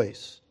your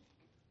voice,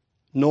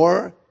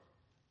 nor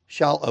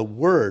shall a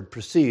word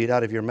proceed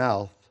out of your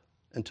mouth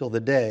until the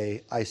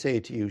day I say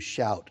to you,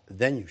 shout,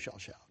 then you shall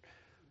shout.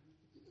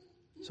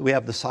 So we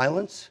have the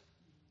silence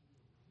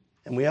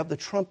and we have the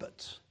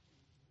trumpets.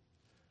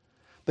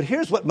 But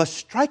here's what must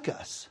strike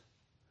us.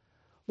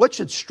 What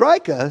should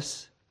strike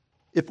us,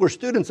 if we're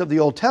students of the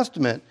Old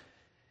Testament,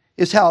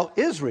 is how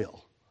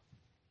Israel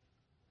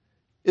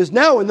is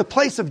now in the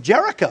place of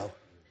Jericho.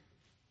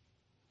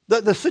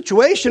 The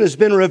situation has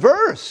been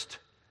reversed.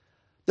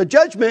 The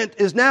judgment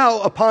is now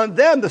upon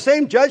them. The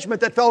same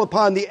judgment that fell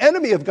upon the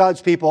enemy of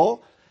God's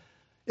people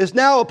is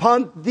now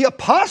upon the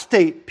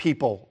apostate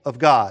people of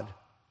God.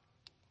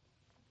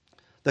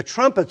 The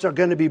trumpets are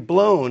going to be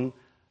blown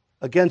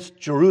against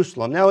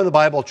Jerusalem. Now in the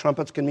Bible,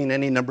 trumpets can mean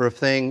any number of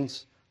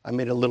things. I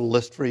made a little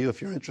list for you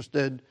if you're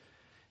interested.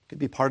 It could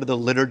be part of the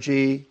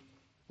liturgy.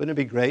 Wouldn't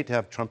it be great to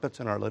have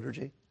trumpets in our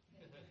liturgy?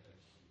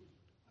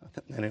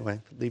 Anyway,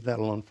 leave that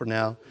alone for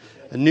now.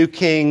 A new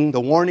king,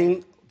 the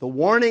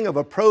warning of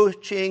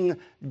approaching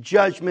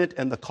judgment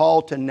and the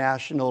call to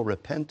national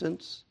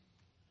repentance.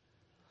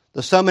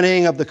 The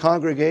summoning of the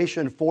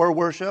congregation for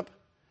worship.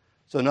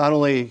 So not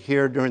only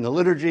here during the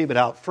liturgy, but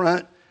out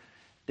front.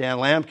 Dan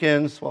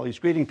Lampkins, while he's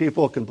greeting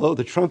people, can blow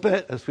the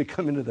trumpet as we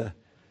come into the...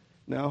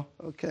 No?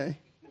 Okay.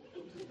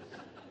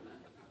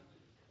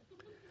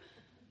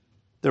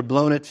 They're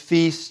blown at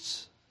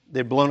feasts.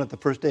 They're blown at the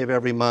first day of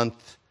every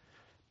month.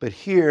 But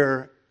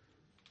here,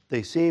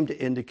 they seem to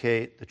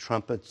indicate the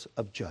trumpets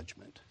of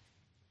judgment.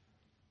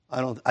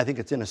 I think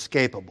it's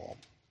inescapable.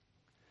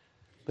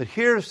 But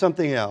here's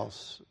something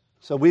else.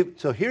 So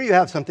here you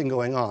have something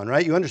going on,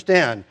 right? You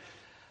understand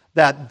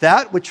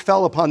that which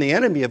fell upon the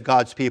enemy of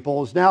God's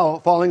people is now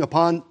falling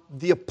upon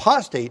the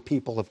apostate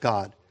people of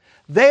God.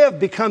 They have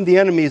become the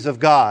enemies of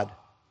God.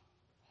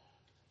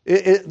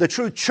 The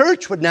true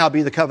church would now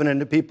be the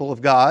covenanted people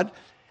of God,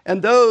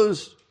 and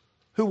those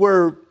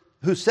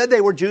who said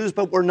they were Jews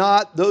but were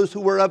not, those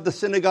who were of the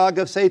synagogue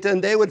of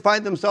Satan, they would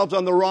find themselves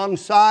on the wrong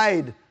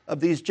side of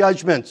these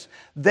judgments.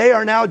 They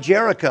are now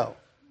Jericho.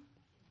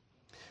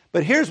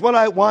 But here's what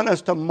I want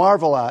us to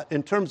marvel at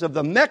in terms of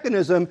the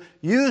mechanism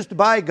used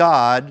by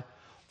God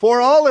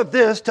for all of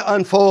this to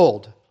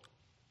unfold.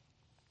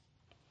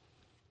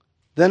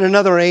 Then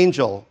another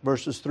angel,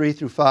 verses 3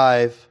 through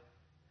 5,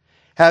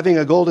 having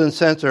a golden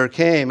censer,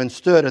 came and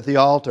stood at the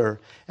altar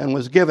and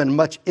was given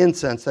much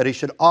incense that he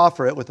should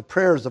offer it with the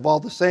prayers of all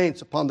the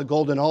saints upon the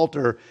golden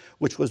altar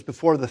which was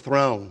before the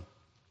throne.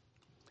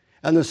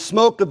 And the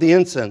smoke of the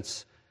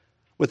incense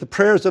with the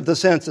prayers of the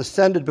saints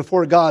ascended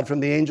before God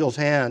from the angel's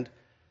hand.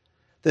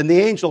 Then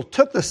the angel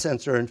took the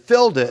censer and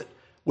filled it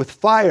with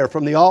fire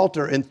from the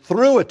altar and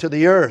threw it to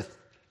the earth.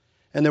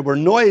 And there were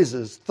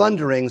noises,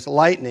 thunderings,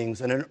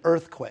 lightnings, and an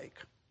earthquake.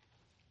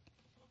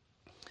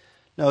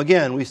 Now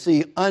again, we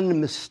see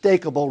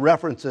unmistakable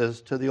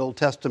references to the Old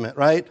Testament,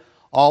 right?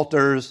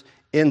 Altars,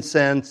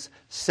 incense,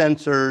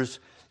 censers.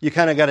 You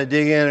kind of got to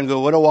dig in and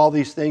go, what do all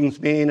these things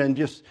mean? And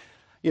just,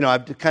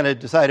 I've kind of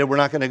decided we're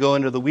not going to go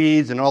into the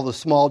weeds and all the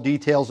small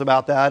details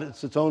about that.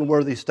 It's its own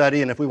worthy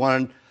study, and if we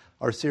wanted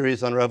our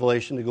series on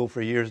Revelation to go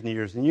for years and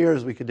years and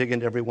years, we could dig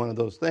into every one of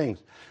those things.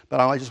 But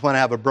I just want to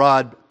have a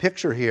broad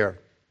picture here.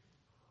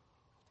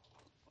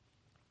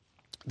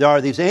 There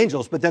are these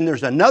angels, but then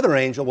there's another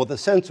angel with a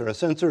censer. A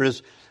censer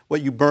is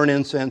what you burn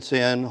incense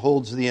in,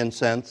 holds the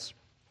incense.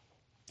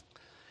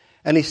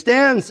 And he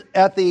stands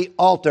at the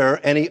altar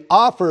and he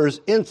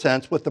offers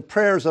incense with the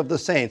prayers of the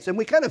saints. And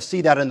we kind of see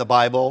that in the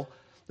Bible,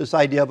 this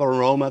idea of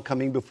aroma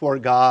coming before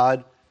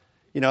God,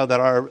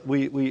 that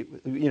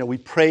we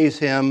praise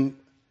him.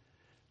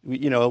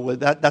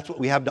 That's what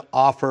we have to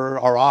offer.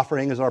 Our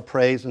offering is our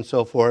praise and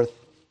so forth.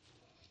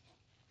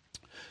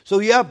 So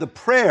you have the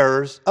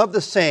prayers of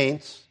the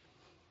saints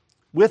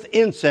with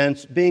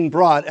incense being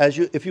brought,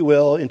 if you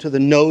will, into the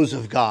nose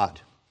of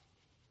God.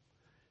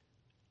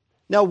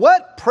 Now,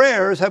 what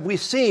prayers have we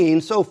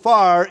seen so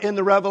far in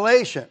the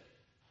Revelation?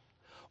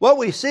 What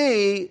we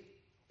see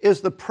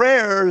is the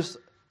prayers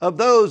of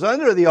those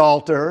under the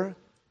altar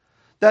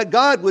that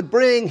God would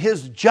bring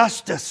his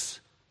justice,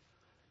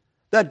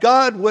 that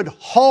God would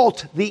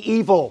halt the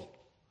evil.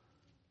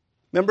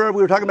 Remember,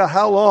 we were talking about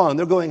how long.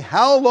 They're going,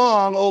 how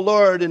long, O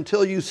Lord,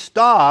 until you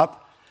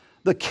stop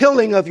the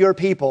killing of your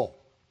people?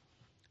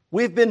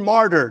 We've been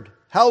martyred.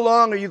 How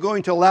long are you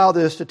going to allow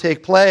this to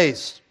take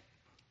place?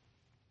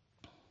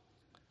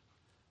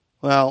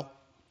 Well,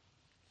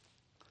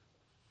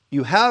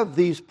 you have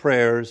these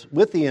prayers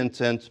with the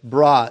incense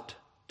brought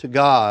to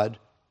God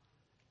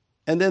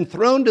and then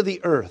thrown to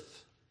the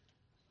earth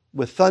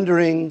with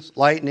thunderings,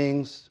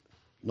 lightnings,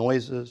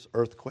 noises,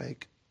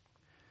 earthquake.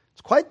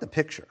 It's quite the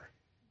picture.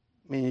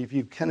 I mean, if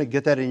you kind of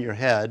get that in your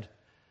head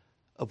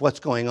of what's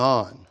going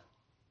on.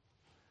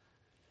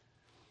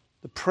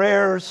 The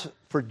prayers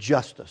for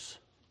justice.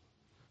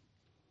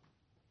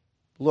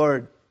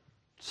 Lord,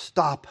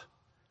 stop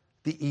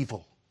the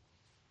evil.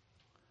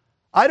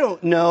 I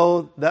don't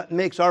know that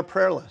makes our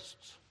prayer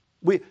lists.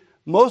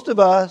 Most of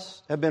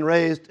us have been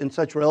raised in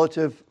such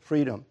relative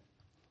freedom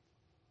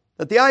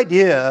that the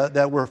idea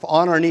that we're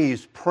on our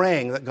knees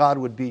praying that God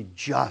would be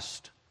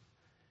just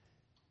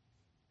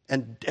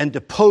and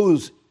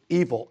depose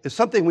evil is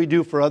something we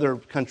do for other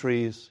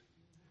countries.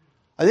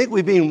 I think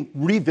we've been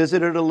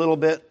revisited a little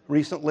bit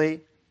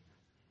recently,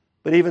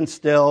 but even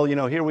still,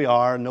 here we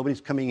are,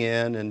 nobody's coming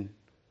in and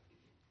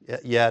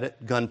yet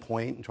at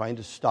gunpoint and trying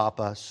to stop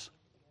us.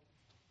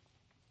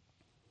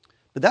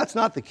 But that's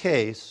not the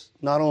case,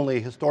 not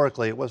only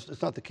historically,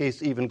 it's not the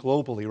case even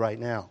globally right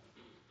now.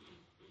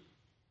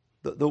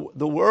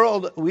 The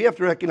world, we have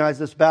to recognize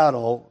this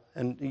battle,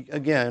 and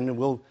again,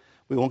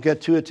 we won't get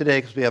to it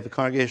today because we have a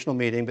congregational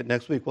meeting, but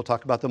next week we'll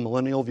talk about the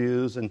millennial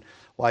views and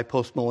why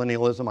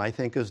postmillennialism, I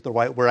think, is the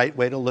right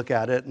way to look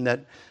at it, and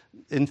that,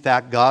 in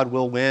fact, God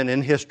will win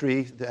in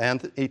history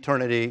and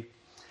eternity.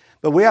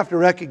 But we have to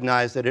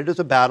recognize that it is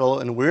a battle,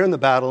 and we're in the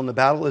battle, and the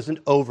battle isn't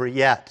over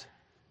yet.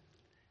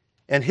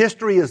 And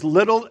history is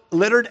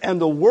littered, and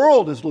the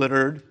world is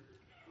littered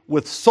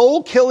with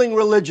soul-killing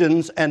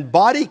religions and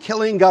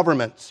body-killing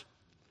governments.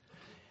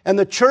 And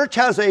the church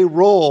has a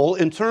role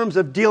in terms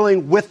of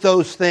dealing with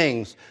those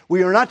things.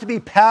 We are not to be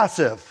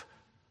passive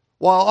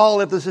while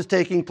all of this is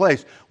taking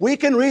place. We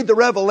can read the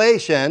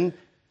Revelation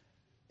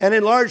and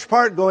in large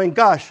part going,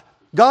 gosh,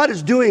 God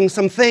is doing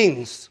some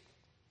things.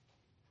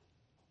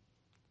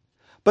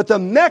 But the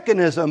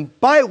mechanism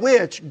by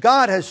which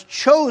God has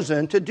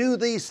chosen to do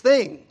these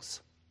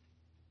things,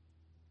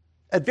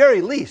 at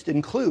very least,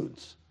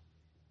 includes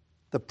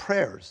the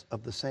prayers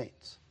of the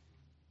saints.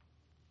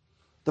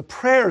 The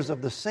prayers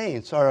of the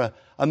saints are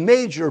a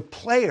major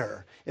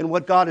player in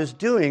what God is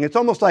doing. It's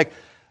almost like,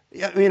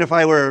 I mean, if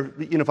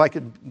I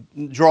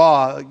could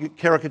draw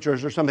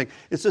caricatures or something,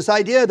 it's this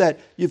idea that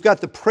you've got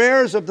the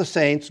prayers of the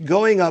saints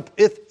going up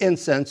with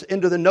incense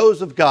into the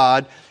nose of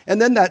God, and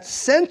then that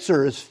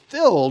censer is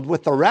filled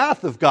with the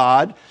wrath of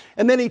God,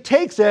 and then he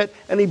takes it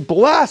and he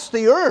blasts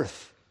the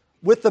earth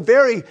with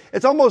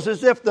it's almost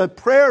as if the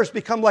prayers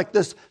become like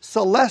this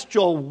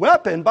celestial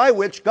weapon by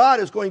which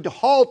God is going to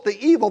halt the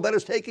evil that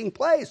is taking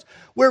place.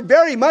 We're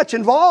very much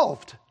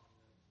involved.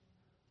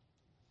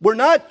 We're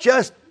not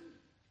just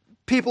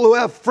people who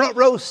have front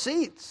row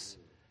seats,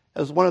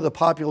 as one of the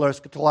popular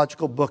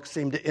eschatological books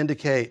seem to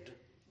indicate.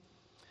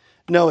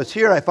 No, it's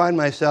here I find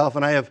myself,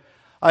 and I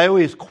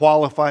always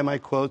qualify my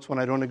quotes when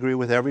I don't agree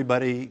with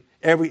everybody.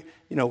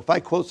 If I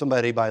quote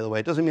somebody, by the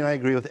way, it doesn't mean I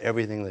agree with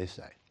everything they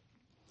say.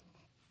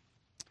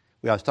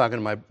 I was talking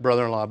to my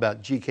brother-in-law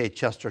about G.K.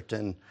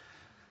 Chesterton,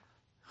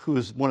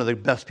 who's one of the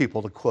best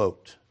people to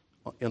quote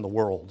in the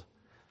world.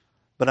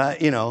 But I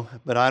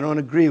don't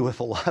agree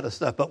with a lot of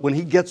stuff. But when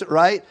he gets it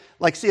right,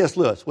 like C.S.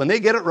 Lewis, when they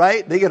get it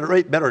right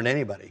better than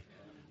anybody,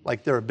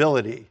 like their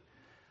ability.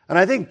 And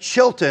I think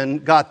Chilton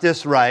got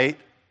this right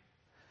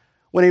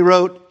when he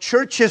wrote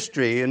Church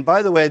History. And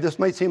by the way, this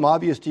might seem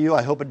obvious to you.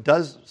 I hope it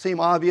does seem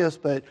obvious,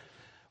 but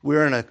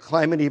we're in a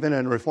climate, even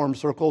in Reformed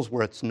circles,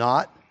 where it's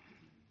not.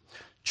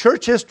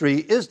 Church history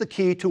is the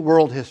key to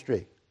world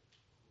history.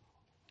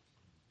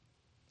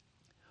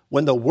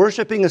 When the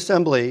worshiping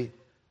assembly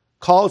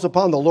calls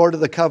upon the Lord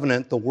of the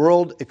covenant, the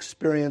world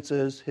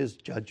experiences his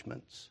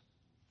judgments.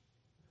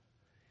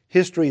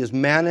 History is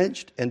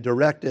managed and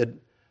directed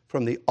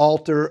from the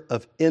altar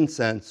of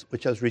incense,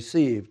 which has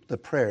received the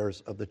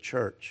prayers of the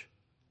church.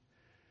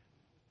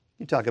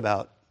 You talk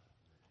about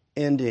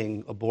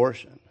ending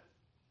abortion.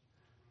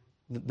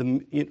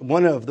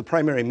 One of the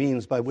primary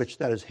means by which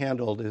that is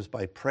handled is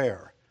by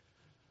prayer.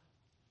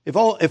 If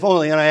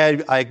only, and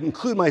I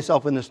include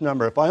myself in this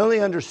number, if I only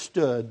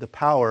understood the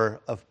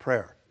power of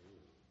prayer.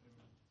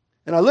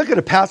 And I look at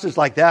a passage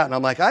like that and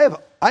I'm like,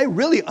 I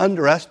really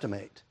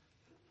underestimate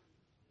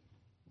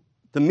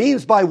the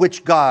means by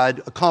which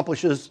God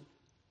accomplishes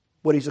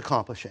what he's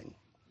accomplishing.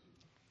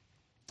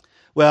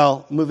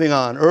 Well, moving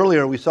on.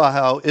 Earlier we saw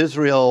how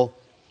Israel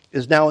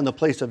is now in the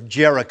place of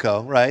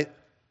Jericho, right?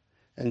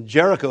 And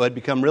Jericho had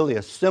become really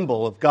a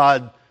symbol of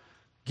God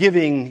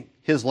giving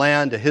his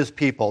land to his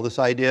people. This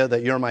idea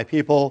that you're my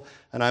people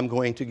and I'm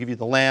going to give you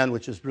the land,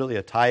 which is really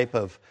a type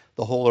of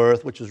the whole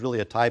earth, which is really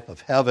a type of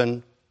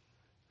heaven.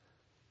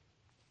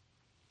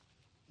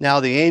 Now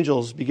the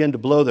angels begin to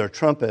blow their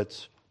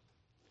trumpets,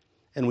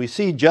 and we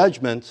see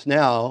judgments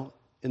now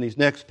in these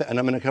next, and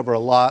I'm going to cover a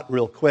lot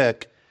real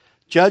quick,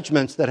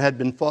 judgments that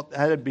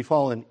had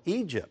befallen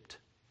Egypt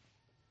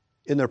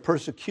in their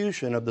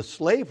persecution of the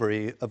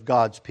slavery of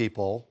God's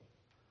people,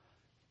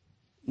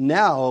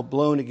 now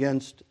blown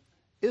against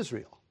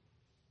Israel.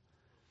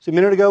 So a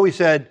minute ago we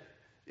said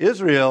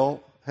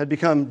Israel had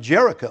become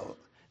Jericho.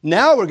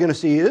 Now we're going to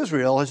see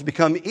Israel has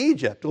become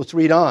Egypt. Let's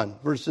read on,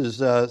 verses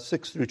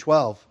 6 through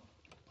 12.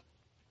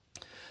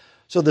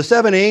 So the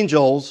seven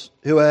angels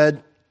who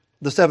had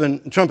the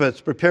seven trumpets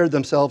prepared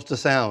themselves to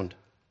sound.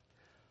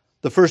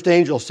 The first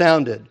angel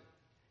sounded,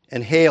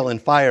 and hail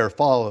and fire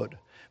followed,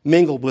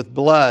 mingled with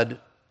blood,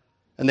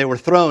 and they were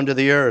thrown to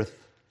the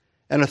earth.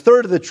 And a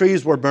third of the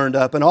trees were burned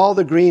up, and all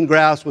the green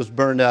grass was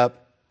burned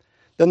up.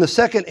 Then the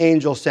second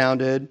angel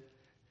sounded,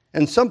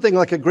 and something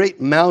like a great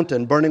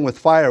mountain burning with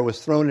fire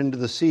was thrown into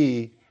the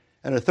sea,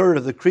 and a third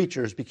of the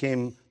creatures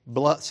became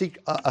blood.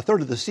 A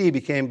third of the sea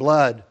became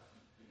blood.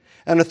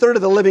 And a third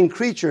of the living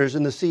creatures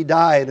in the sea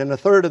died, and a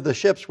third of the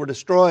ships were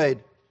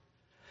destroyed.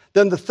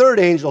 Then the third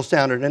angel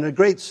sounded, and a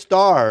great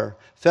star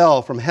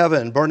fell from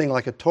heaven, burning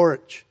like a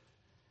torch.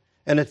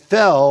 And it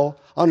fell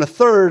on a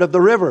third of the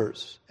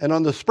rivers and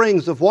on the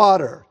springs of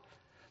water.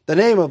 The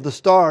name of the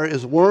star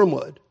is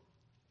Wormwood.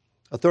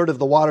 A third of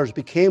the waters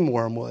became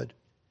wormwood,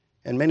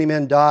 and many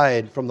men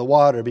died from the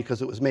water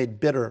because it was made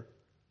bitter.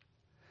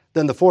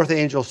 Then the fourth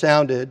angel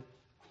sounded,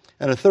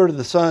 and a third of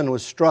the sun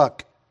was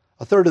struck,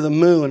 a third of the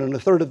moon, and a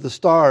third of the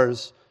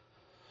stars,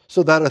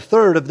 so that a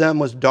third of them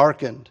was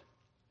darkened,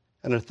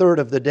 and a third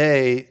of the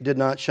day did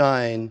not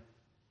shine,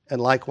 and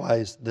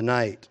likewise the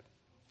night.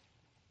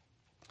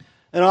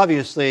 And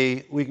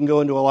obviously, we can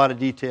go into a lot of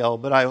detail,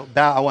 but I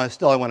want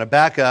to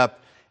back up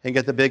and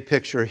get the big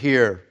picture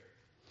here.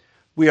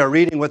 We are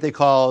reading what they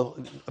call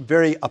a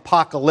very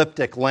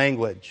apocalyptic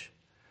language,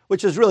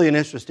 which is really an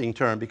interesting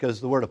term because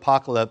the word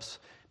apocalypse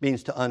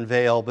means to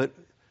unveil, but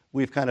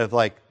we've kind of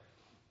like,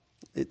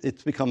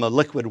 it's become a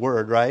liquid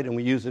word, right? And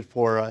we use it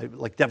for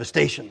like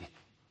devastation.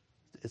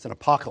 It's an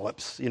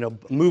apocalypse. You know,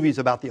 movies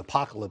about the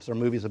apocalypse are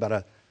movies about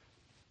a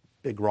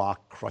big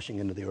rock crushing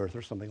into the earth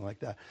or something like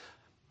that.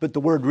 But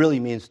the word really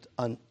means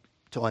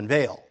to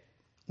unveil.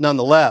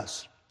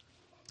 Nonetheless,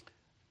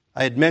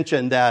 I had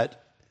mentioned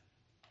that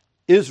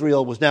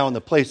Israel was now in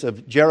the place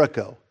of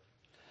Jericho.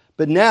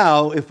 But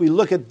now, if we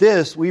look at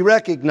this, we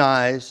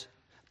recognize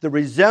the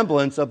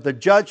resemblance of the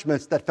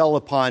judgments that fell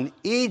upon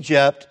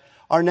Egypt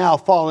are now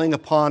falling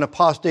upon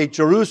apostate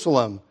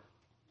Jerusalem.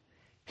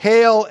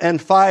 Hail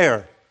and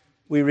fire,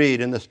 we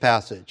read in this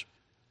passage.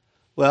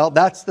 Well,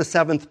 that's the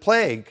seventh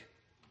plague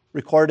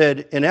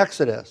recorded in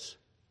Exodus.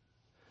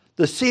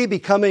 The sea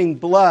becoming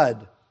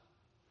blood,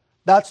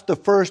 that's the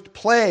first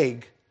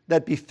plague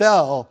that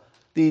befell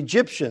the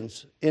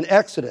Egyptians in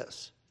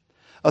Exodus.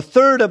 A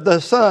third of the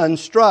sun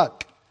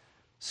struck,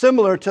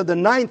 similar to the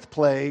ninth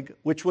plague,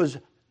 which was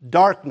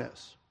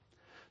darkness.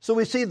 So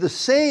we see the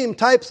same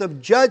types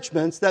of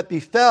judgments that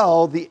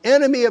befell the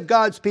enemy of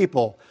God's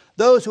people,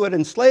 those who had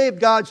enslaved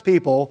God's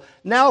people,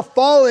 now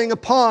falling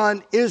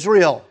upon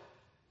Israel.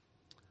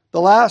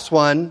 The last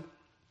one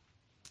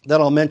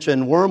that I'll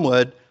mention,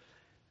 wormwood,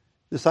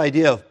 this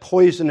idea of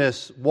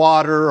poisonous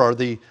water or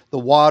the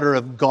water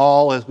of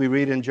gall, as we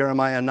read in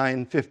Jeremiah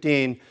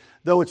 9:15,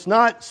 though it's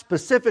not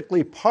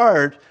specifically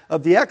part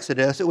of the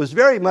Exodus, it was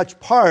very much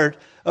part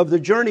of the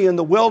journey in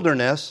the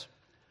wilderness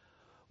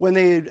when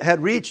they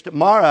had reached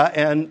Marah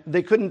and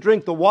they couldn't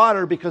drink the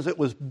water because it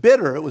was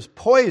bitter, it was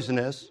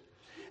poisonous.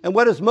 And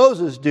what does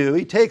Moses do?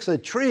 He takes a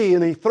tree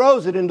and he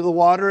throws it into the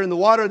water, and the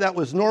water that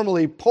was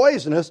normally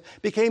poisonous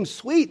became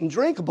sweet and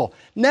drinkable.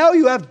 Now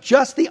you have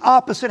just the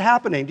opposite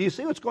happening. Do you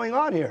see what's going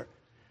on here?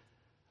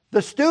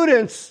 The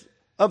students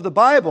of the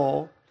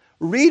Bible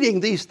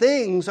reading these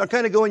things are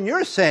kind of going,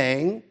 you're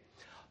saying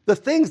the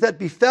things that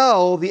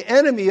befell the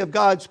enemy of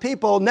God's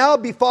people now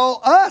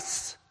befall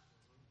us.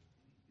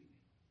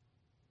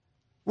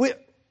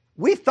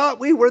 We thought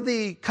we were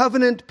the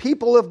covenant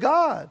people of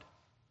God.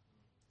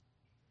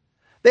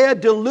 They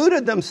had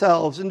deluded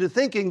themselves into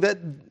thinking that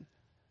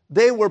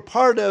they were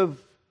part of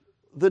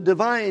the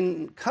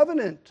divine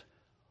covenant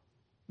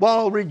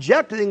while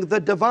rejecting the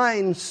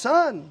divine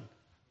Son,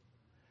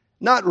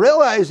 not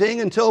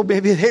realizing until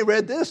maybe they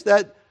read this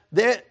that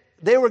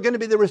they were going to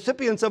be the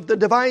recipients of the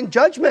divine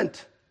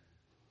judgment.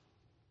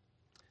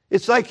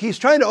 It's like he's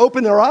trying to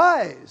open their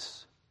eyes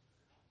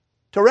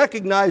to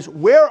recognize,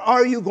 where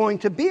are you going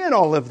to be in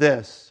all of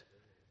this?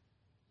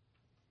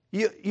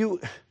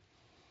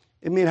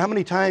 I mean, how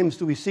many times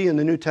do we see in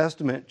the New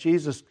Testament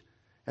Jesus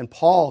and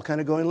Paul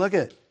kind of going, look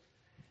at,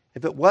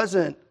 if it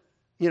wasn't,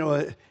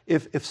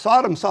 if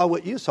Sodom saw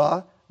what you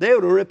saw, they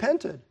would have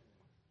repented.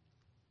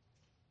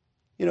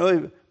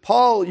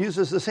 Paul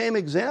uses the same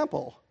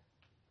example.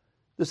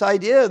 This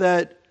idea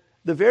that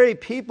the very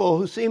people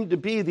who seem to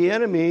be the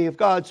enemy of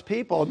God's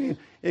people, I mean,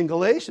 in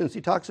Galatians,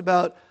 he talks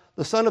about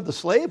the son of the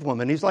slave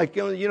woman. He's like,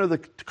 the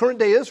current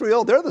day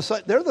Israel, they're the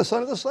son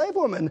of the slave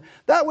woman.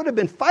 That would have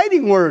been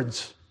fighting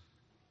words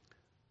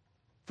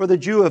for the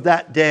Jew of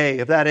that day,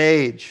 of that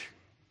age.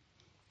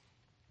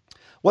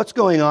 What's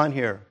going on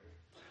here?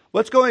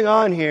 What's going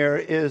on here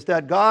is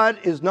that God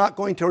is not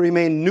going to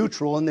remain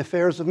neutral in the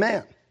affairs of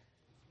man.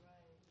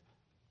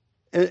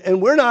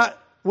 And we're not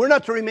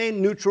to remain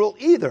neutral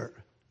either.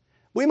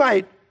 We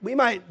might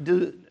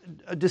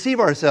deceive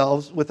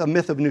ourselves with a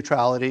myth of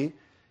neutrality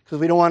because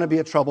we don't want to be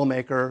a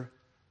troublemaker.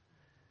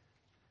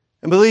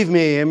 And believe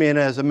me, I mean,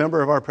 as a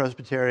member of our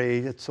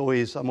presbytery,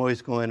 I'm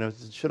always going,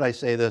 should I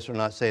say this or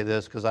not say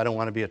this? Because I don't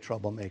want to be a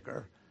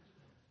troublemaker.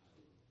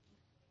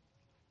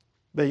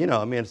 But,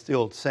 it's the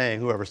old saying,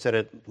 whoever said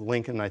it,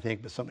 Lincoln, I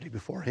think, but somebody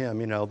before him,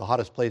 the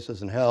hottest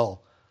places in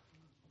hell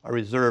are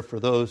reserved for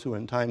those who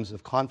in times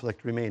of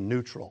conflict remain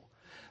neutral.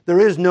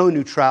 There is no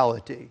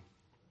neutrality.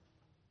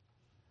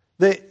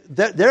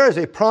 There is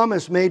a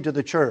promise made to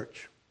the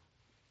church.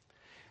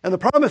 And the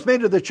promise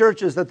made to the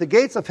church is that the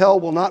gates of hell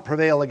will not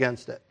prevail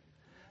against it.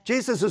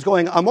 Jesus is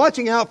going, I'm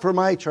watching out for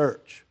my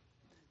church.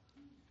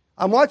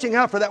 I'm watching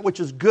out for that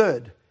which is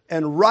good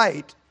and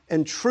right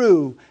and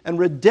true and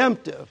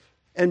redemptive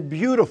and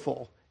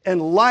beautiful and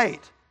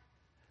light.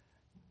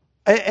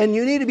 And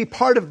you need to be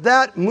part of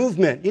that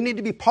movement. You need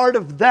to be part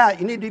of that.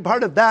 You need to be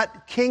part of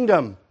that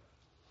kingdom.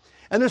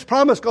 And this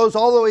promise goes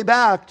all the way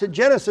back to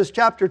Genesis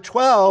chapter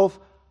 12,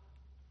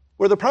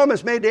 where the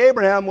promise made to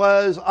Abraham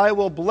was, I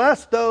will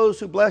bless those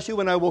who bless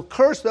you and I will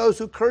curse those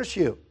who curse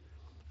you.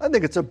 I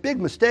think it's a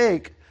big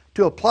mistake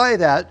to apply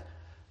that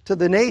to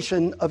the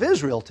nation of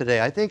Israel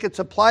today. I think it's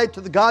applied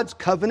to God's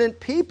covenant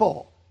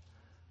people.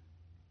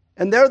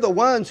 And they're the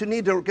ones who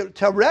need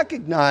to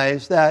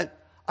recognize that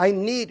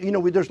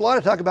there's a lot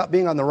of talk about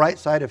being on the right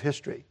side of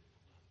history.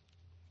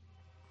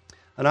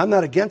 And I'm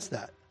not against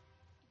that.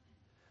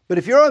 But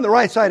if you're on the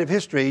right side of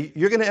history,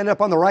 you're going to end up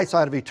on the right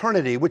side of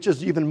eternity, which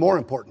is even more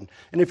important.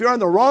 And if you're on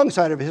the wrong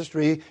side of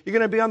history, you're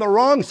going to be on the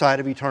wrong side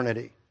of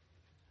eternity.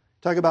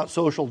 Talk about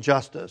social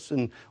justice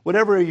and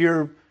whatever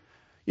your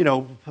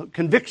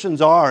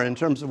convictions are in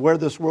terms of where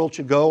this world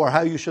should go or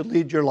how you should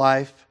lead your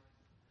life.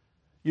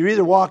 You're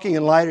either walking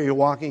in light or you're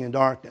walking in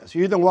darkness.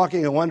 You're either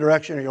walking in one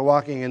direction or you're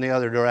walking in the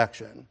other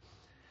direction.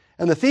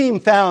 And the theme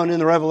found in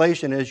the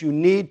Revelation is you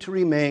need to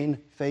remain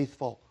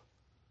faithful.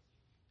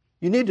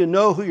 You need to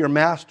know who your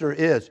master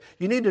is.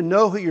 You need to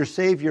know who your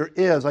Savior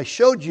is. I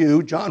showed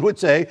you, John would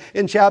say,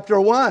 in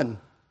chapter 1.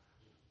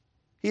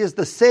 He is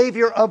the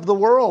Savior of the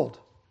world.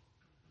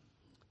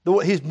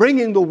 He's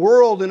bringing the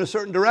world in a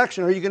certain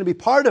direction. Are you going to be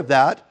part of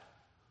that?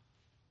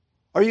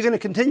 Are you going to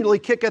continually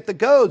kick at the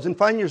goads and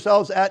find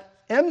yourselves at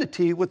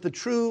enmity with the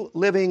true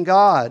living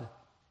God?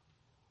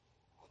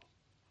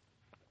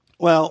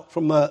 Well,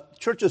 from a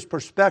church's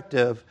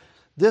perspective,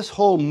 this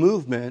whole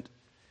movement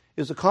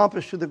is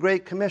accomplished through the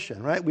Great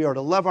Commission, right? We are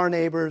to love our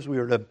neighbors, we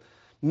are to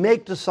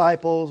make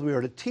disciples, we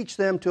are to teach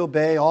them to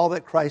obey all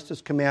that Christ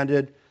has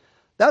commanded.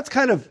 That's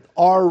kind of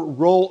our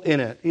role in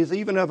it.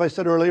 Even as I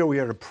said earlier, we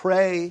are to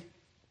pray.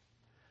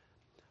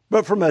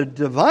 But from a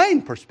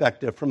divine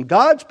perspective, from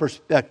God's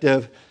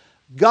perspective,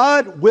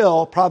 God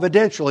will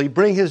providentially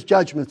bring His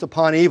judgments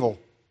upon evil.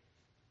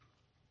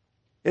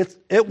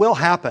 It will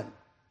happen.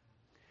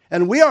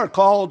 And we are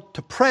called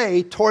to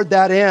pray toward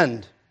that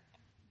end.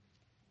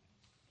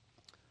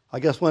 I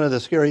guess one of the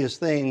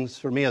scariest things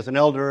for me as an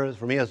elder,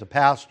 for me as a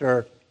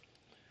pastor,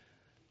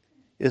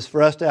 is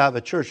for us to have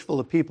a church full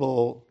of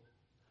people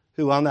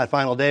who on that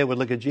final day would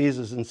look at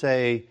Jesus and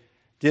say,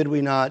 did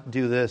we not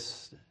do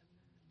this?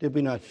 Did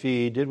we not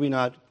feed? Did we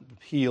not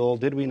heal?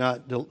 Did we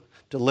not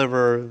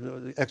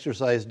deliver,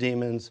 exorcise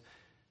demons?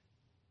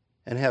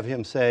 And have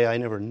Him say, I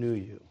never knew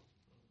you.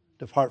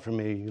 Depart from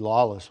me, you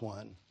lawless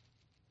one.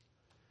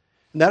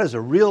 And that is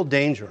a real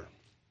danger.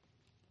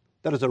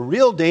 That is a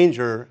real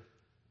danger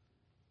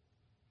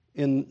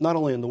not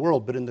only in the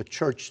world, but in the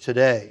church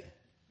today.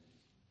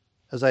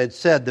 As I had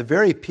said, the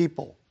very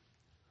people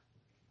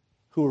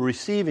who were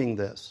receiving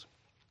this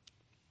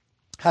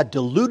had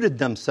deluded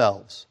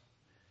themselves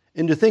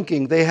into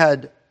thinking they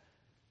had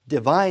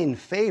divine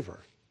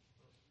favor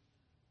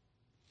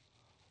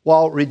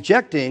while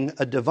rejecting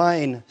a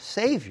divine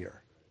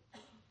Savior.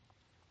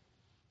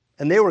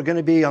 And they were going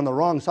to be on the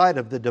wrong side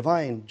of the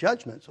divine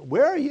judgments.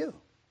 Where are you?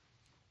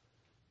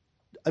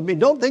 I mean,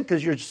 don't think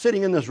because you're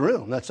sitting in this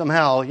room that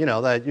somehow,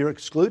 that you're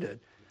excluded.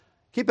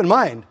 Keep in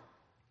mind,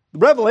 the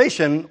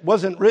Revelation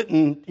wasn't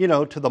written,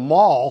 to the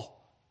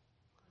mall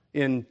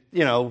in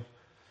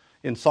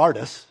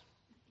Sardis.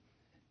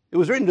 It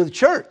was written to the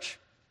church.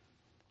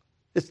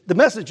 The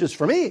message is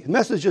for me. The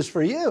message is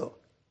for you.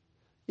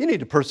 You need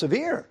to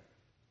persevere.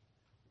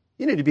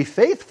 You need to be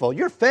faithful.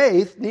 Your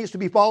faith needs to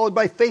be followed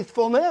by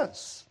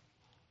faithfulness.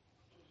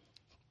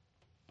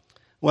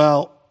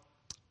 Well,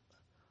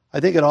 I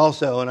think it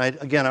also, and I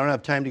don't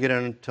have time to get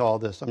into all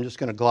this. I'm just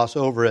going to gloss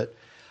over it.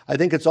 I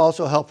think it's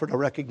also helpful to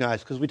recognize,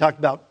 because we talked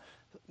about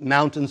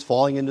mountains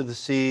falling into the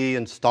sea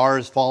and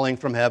stars falling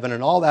from heaven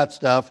and all that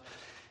stuff.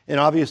 And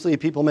obviously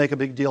people make a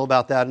big deal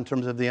about that in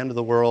terms of the end of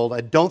the world.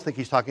 I don't think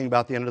he's talking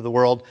about the end of the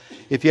world.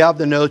 If you have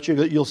the notes,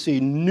 you'll see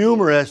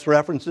numerous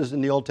references in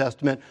the Old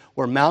Testament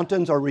where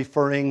mountains are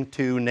referring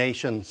to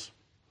nations.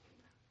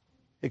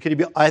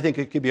 I think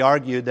it could be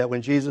argued that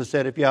when Jesus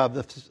said, if you have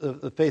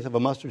the faith of a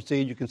mustard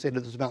seed, you can say to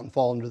this mountain,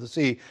 fall into the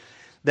sea,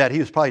 that he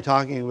was probably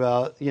talking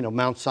about,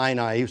 Mount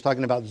Sinai. He was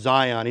talking about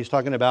Zion. He's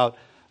talking about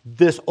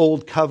this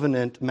old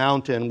covenant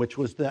mountain, which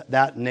was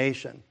that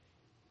nation.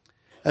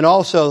 And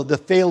also the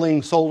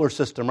failing solar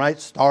system, right?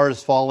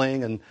 Stars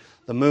falling and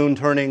the moon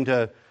turning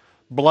to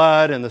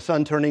blood and the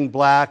sun turning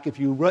black. If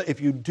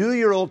you do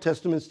your Old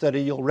Testament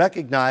study, you'll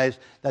recognize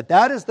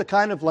that is the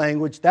kind of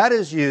language that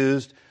is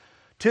used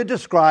to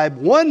describe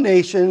one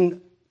nation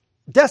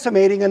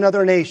decimating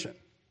another nation.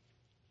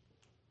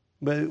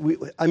 But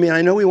I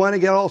know we want to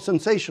get all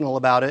sensational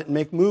about it and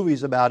make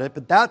movies about it,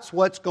 but that's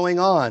what's going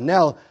on.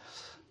 Now,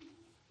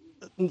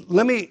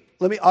 let me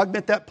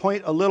augment that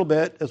point a little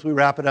bit as we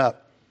wrap it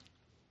up.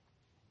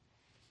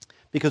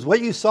 Because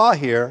what you saw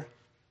here,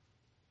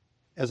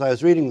 as I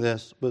was reading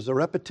this, was a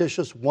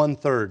repetitious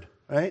 1/3,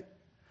 right?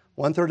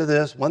 1/3 of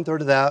this,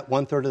 1/3 of that,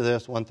 1/3 of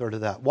this, 1/3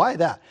 of that. Why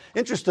that?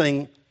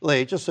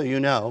 Interestingly, just so you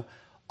know,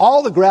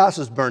 all the grass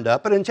is burned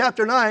up, but in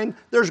chapter 9,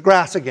 there's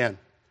grass again.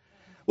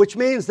 Which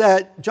means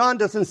that John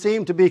doesn't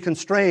seem to be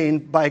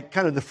constrained by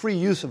kind of the free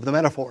use of the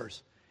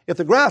metaphors. If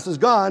the grass is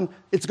gone,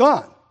 it's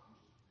gone.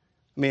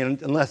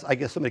 Unless I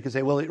guess somebody could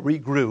say, well, it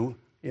regrew,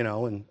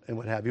 and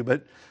what have you,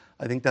 but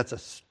I think that's a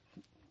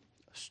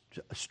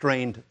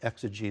strained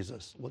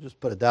exegesis. We'll just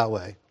put it that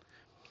way.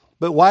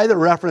 But why the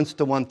reference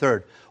to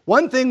 1/3?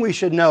 One thing we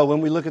should know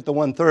when we look at the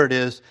 1/3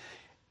 is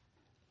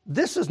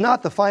this is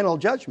not the final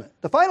judgment.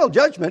 The final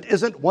judgment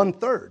isn't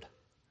 1/3.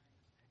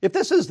 If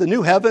this is the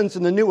new heavens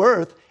and the new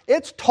earth,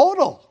 it's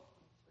total.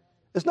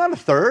 It's not a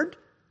third.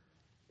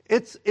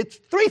 It's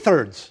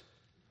 3/3.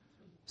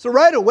 So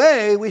right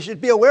away, we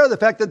should be aware of the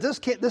fact that this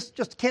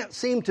just can't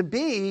seem to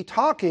be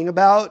talking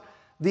about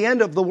the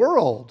end of the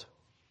world.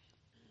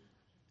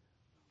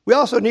 We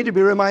also need to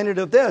be reminded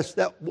of this,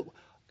 that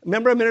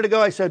remember a minute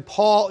ago I said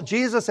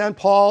Jesus and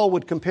Paul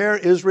would compare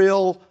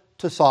Israel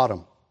to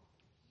Sodom.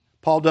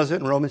 Paul does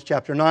it in Romans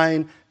chapter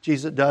 9.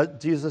 Jesus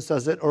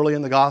does it early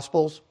in the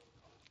Gospels.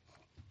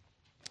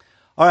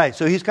 All right,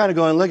 so he's kind of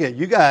going, look at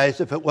you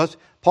guys,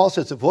 Paul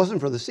says, if it wasn't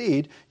for the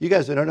seed, you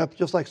guys would end up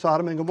just like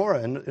Sodom and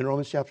Gomorrah in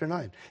Romans chapter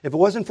 9. If it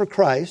wasn't for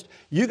Christ,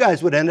 you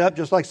guys would end up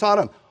just like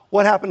Sodom.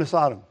 What happened to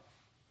Sodom?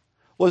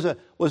 Was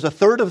a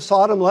third of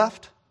Sodom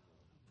left?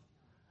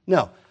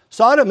 No.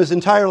 Sodom is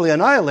entirely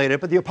annihilated,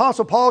 but the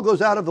Apostle Paul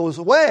goes out of his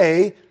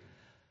way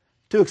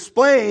to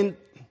explain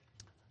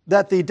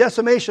that the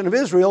decimation of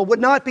Israel would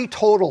not be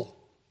total.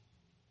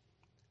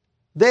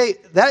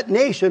 That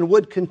nation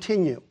would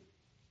continue.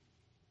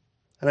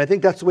 And I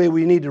think that's the way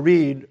we need to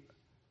read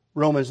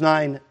Romans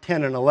 9,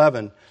 10, and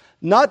 11.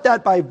 Not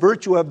that by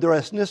virtue of their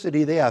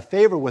ethnicity they have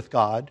favor with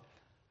God,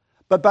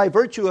 but by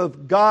virtue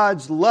of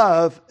God's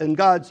love and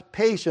God's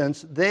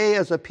patience, they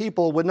as a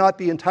people would not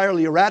be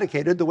entirely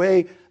eradicated the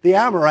way the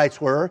Amorites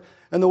were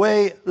and the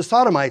way the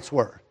Sodomites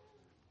were.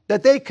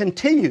 That they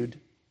continued,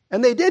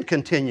 and they did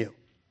continue.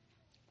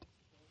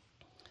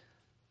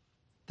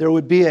 There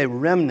would be a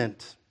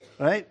remnant,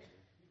 right?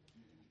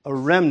 A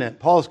remnant.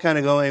 Paul's kind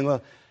of going,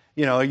 well,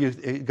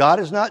 God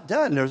is not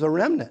done. There's a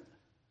remnant.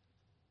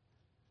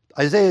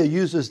 Isaiah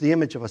uses the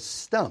image of a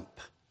stump.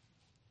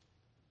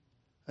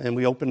 And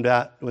we opened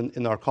that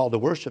in our call to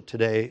worship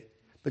today.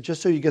 But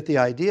just so you get the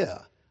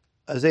idea,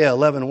 Isaiah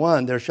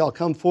 11:1, there shall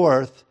come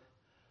forth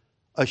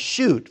a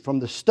shoot from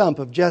the stump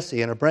of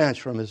Jesse, and a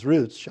branch from his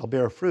roots shall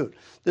bear fruit.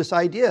 This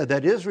idea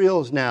that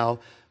Israel is now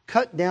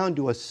cut down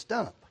to a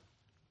stump.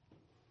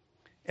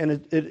 And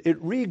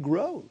it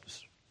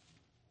regrows.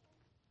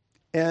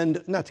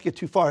 And not to get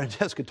too far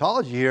into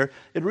eschatology here,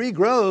 it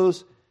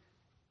regrows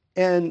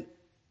and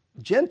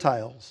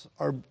Gentiles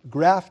are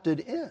grafted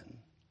in.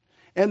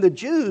 And the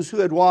Jews who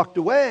had walked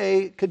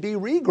away could be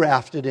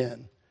regrafted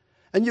in.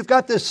 And you've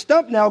got this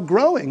stump now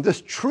growing,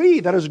 this tree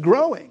that is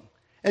growing.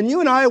 And you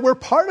and I were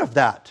part of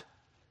that.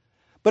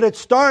 But it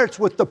starts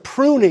with the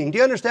pruning. Do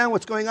you understand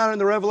what's going on in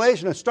the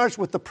Revelation? It starts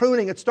with the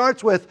pruning. It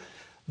starts with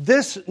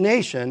this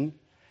nation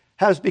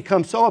has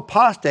become so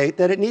apostate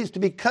that it needs to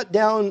be cut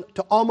down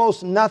to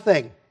almost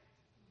nothing.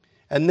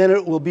 And then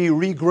it will be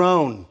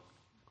regrown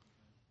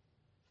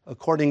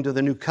according to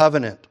the new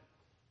covenant.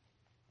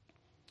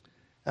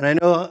 And I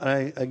know,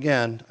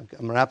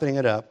 I'm wrapping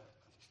it up,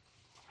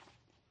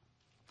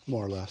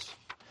 more or less.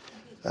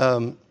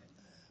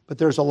 But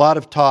there's a lot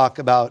of talk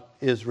about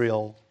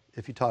Israel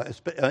if you talk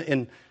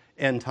in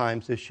end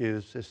times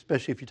issues,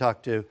 especially if you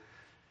talk to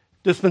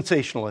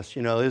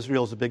dispensationalists.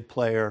 Israel's a big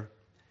player.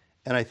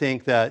 And I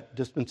think that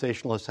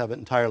dispensationalists have it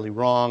entirely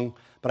wrong.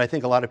 But I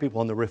think a lot of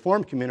people in the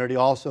Reformed community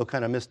also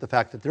kind of miss the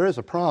fact that there is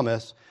a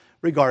promise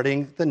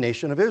regarding the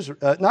nation of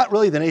Israel. Not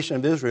really the nation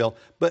of Israel,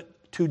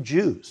 but to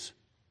Jews.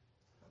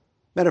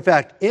 Matter of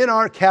fact, in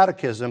our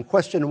catechism,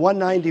 question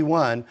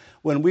 191,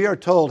 when we are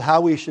told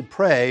how we should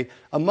pray,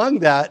 among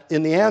that,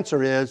 in the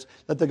answer is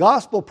that the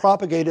gospel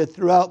propagated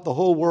throughout the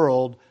whole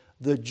world,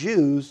 the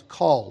Jews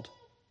called.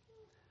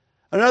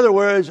 In other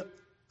words,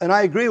 and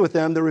I agree with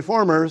them, the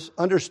Reformers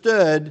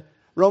understood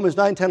Romans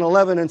 9, 10,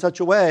 11 in such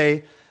a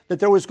way that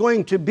there was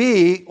going to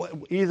be,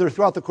 either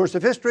throughout the course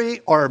of history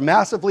or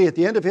massively at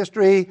the end of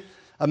history,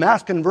 a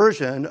mass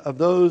conversion of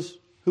those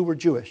who were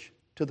Jewish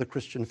to the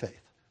Christian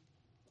faith.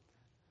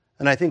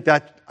 And I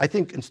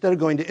think instead of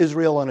going to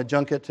Israel on a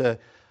junket to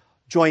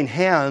join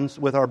hands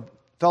with our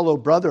fellow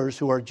brothers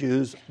who are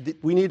Jews,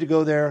 we need to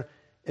go there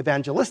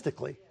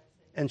evangelistically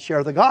and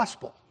share the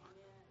gospel.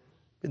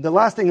 And the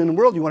last thing in the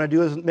world you want to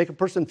do is make a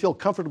person feel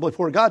comfortable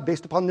before God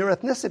based upon their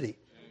ethnicity.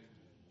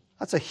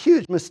 That's a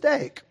huge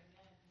mistake.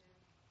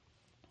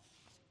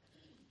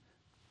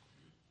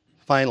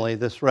 Finally,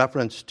 this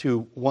reference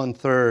to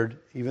 1/3,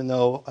 even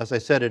though, as I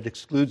said, it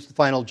excludes the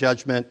final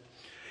judgment,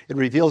 it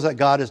reveals that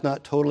God is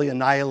not totally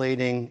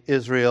annihilating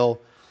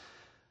Israel.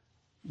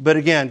 But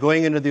again,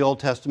 going into the Old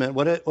Testament,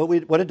 what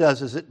it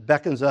does is it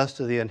beckons us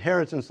to the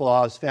inheritance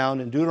laws found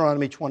in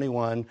Deuteronomy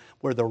 21,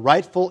 where the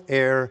rightful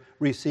heir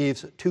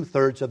receives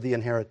 2/3 of the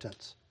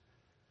inheritance.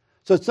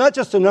 So it's not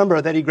just a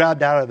number that he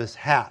grabbed out of his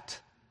hat,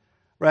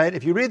 right?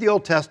 If you read the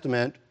Old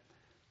Testament,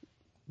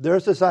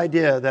 there's this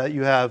idea that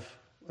you have,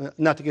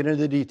 not to get into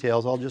the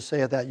details, I'll just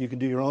say that you can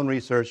do your own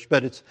research,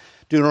 but it's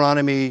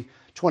Deuteronomy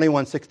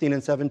 21, 16,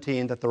 and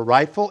 17, that the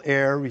rightful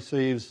heir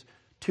receives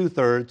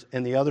 2/3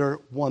 and the other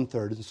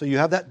 1/3. And so you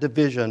have that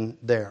division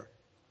there.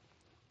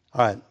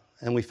 All right,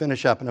 and we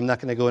finish up, and I'm not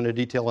going to go into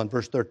detail on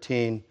verse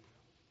 13.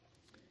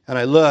 And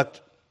I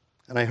looked,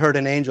 and I heard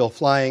an angel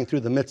flying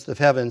through the midst of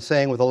heaven,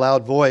 saying with a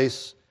loud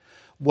voice,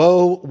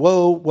 "Woe,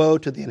 woe, woe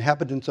to the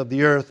inhabitants of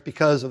the earth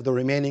because of the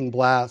remaining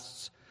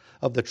blasts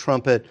of the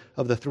trumpet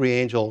of the 3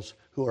 angels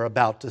who are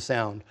about to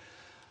sound."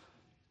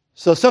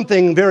 So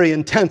something very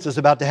intense is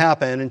about to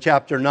happen in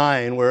chapter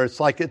 9, where it's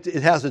like it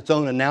has its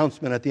own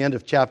announcement at the end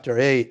of chapter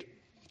 8.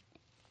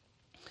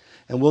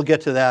 And we'll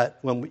get to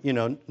that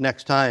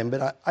next time.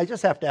 But I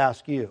just have to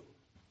ask you,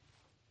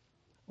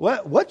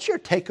 what's your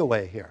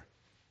takeaway here?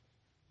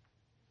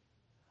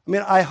 I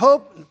mean, I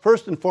hope,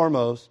 first and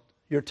foremost,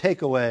 your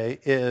takeaway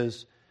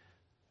is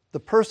the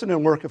person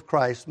and work of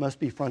Christ must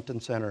be front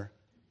and center.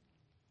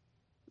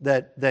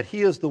 That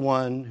He is the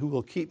one who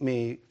will keep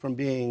me from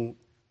being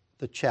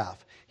the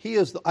chaff.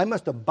 I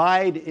must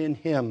abide in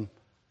Him.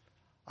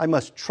 I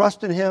must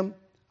trust in Him.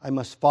 I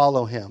must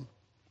follow Him.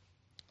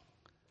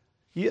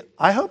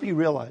 I hope you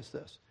realize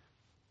this.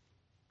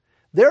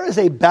 There is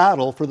a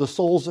battle for the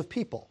souls of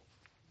people.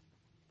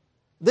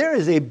 There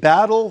is a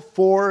battle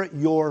for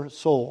your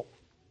soul.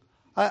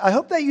 I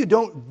hope that you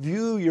don't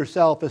view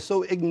yourself as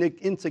so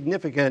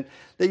insignificant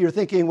that you're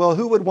thinking, well,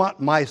 who would want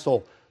my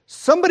soul?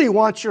 Somebody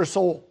wants your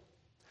soul.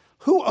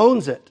 Who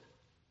owns it?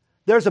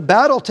 There's a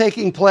battle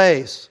taking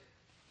place.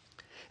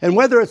 And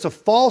whether it's a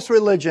false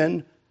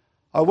religion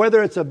or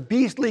whether it's a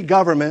beastly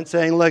government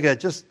saying, look,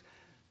 just,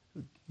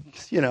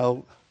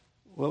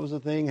 what was the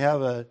thing?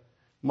 Have a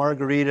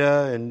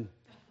margarita and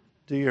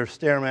do your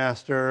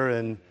Stairmaster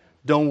and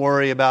don't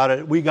worry about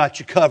it. We got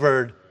you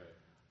covered.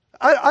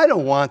 I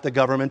don't want the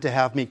government to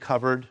have me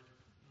covered. I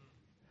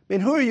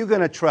mean, who are you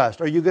going to trust?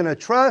 Are you going to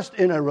trust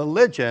in a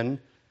religion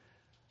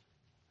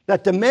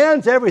that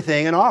demands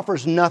everything and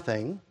offers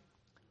nothing?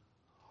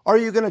 Or are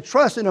you going to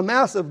trust in a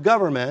massive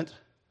government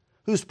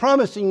who's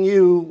promising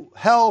you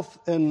health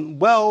and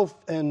wealth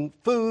and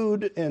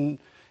food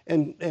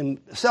and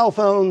cell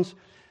phones,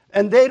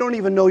 and they don't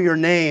even know your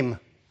name?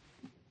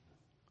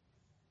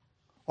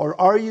 Or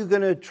are you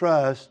going to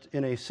trust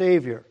in a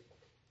Savior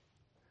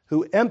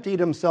who emptied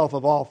Himself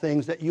of all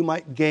things that you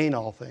might gain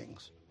all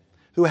things,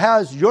 who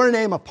has your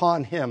name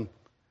upon Him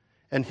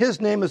and His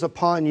name is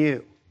upon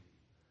you,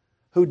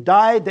 who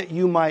died that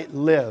you might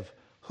live?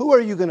 Who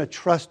are you going to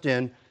trust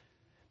in?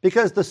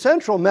 Because the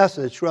central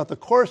message throughout the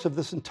course of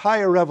this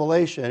entire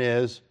revelation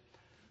is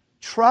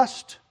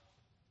trust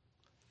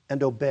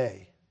and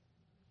obey.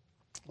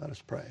 Let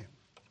us pray.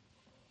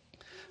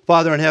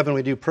 Father in heaven,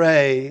 we do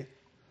pray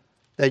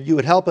that you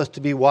would help us to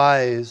be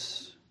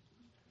wise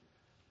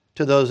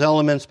to those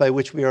elements by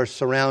which we are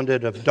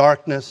surrounded of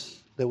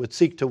darkness that would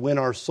seek to win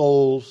our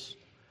souls,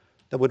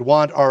 that would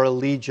want our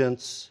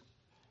allegiance.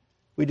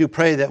 We do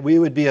pray that we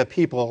would be a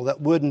people that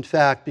would, in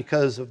fact,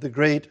 because of the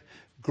great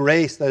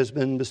grace that has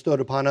been bestowed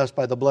upon us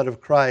by the blood of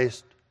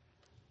Christ,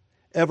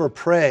 ever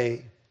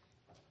pray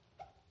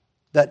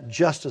that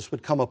justice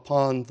would come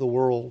upon the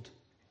world.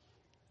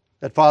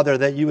 That, Father,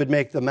 that you would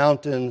make the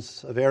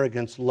mountains of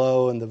arrogance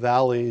low and the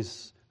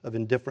valleys of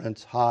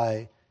indifference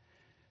high.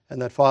 And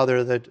that,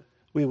 Father, that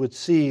we would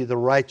see the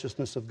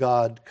righteousness of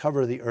God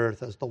cover the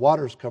earth as the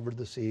waters covered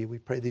the sea. We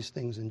pray these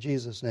things in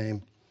Jesus'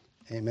 name.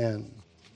 Amen.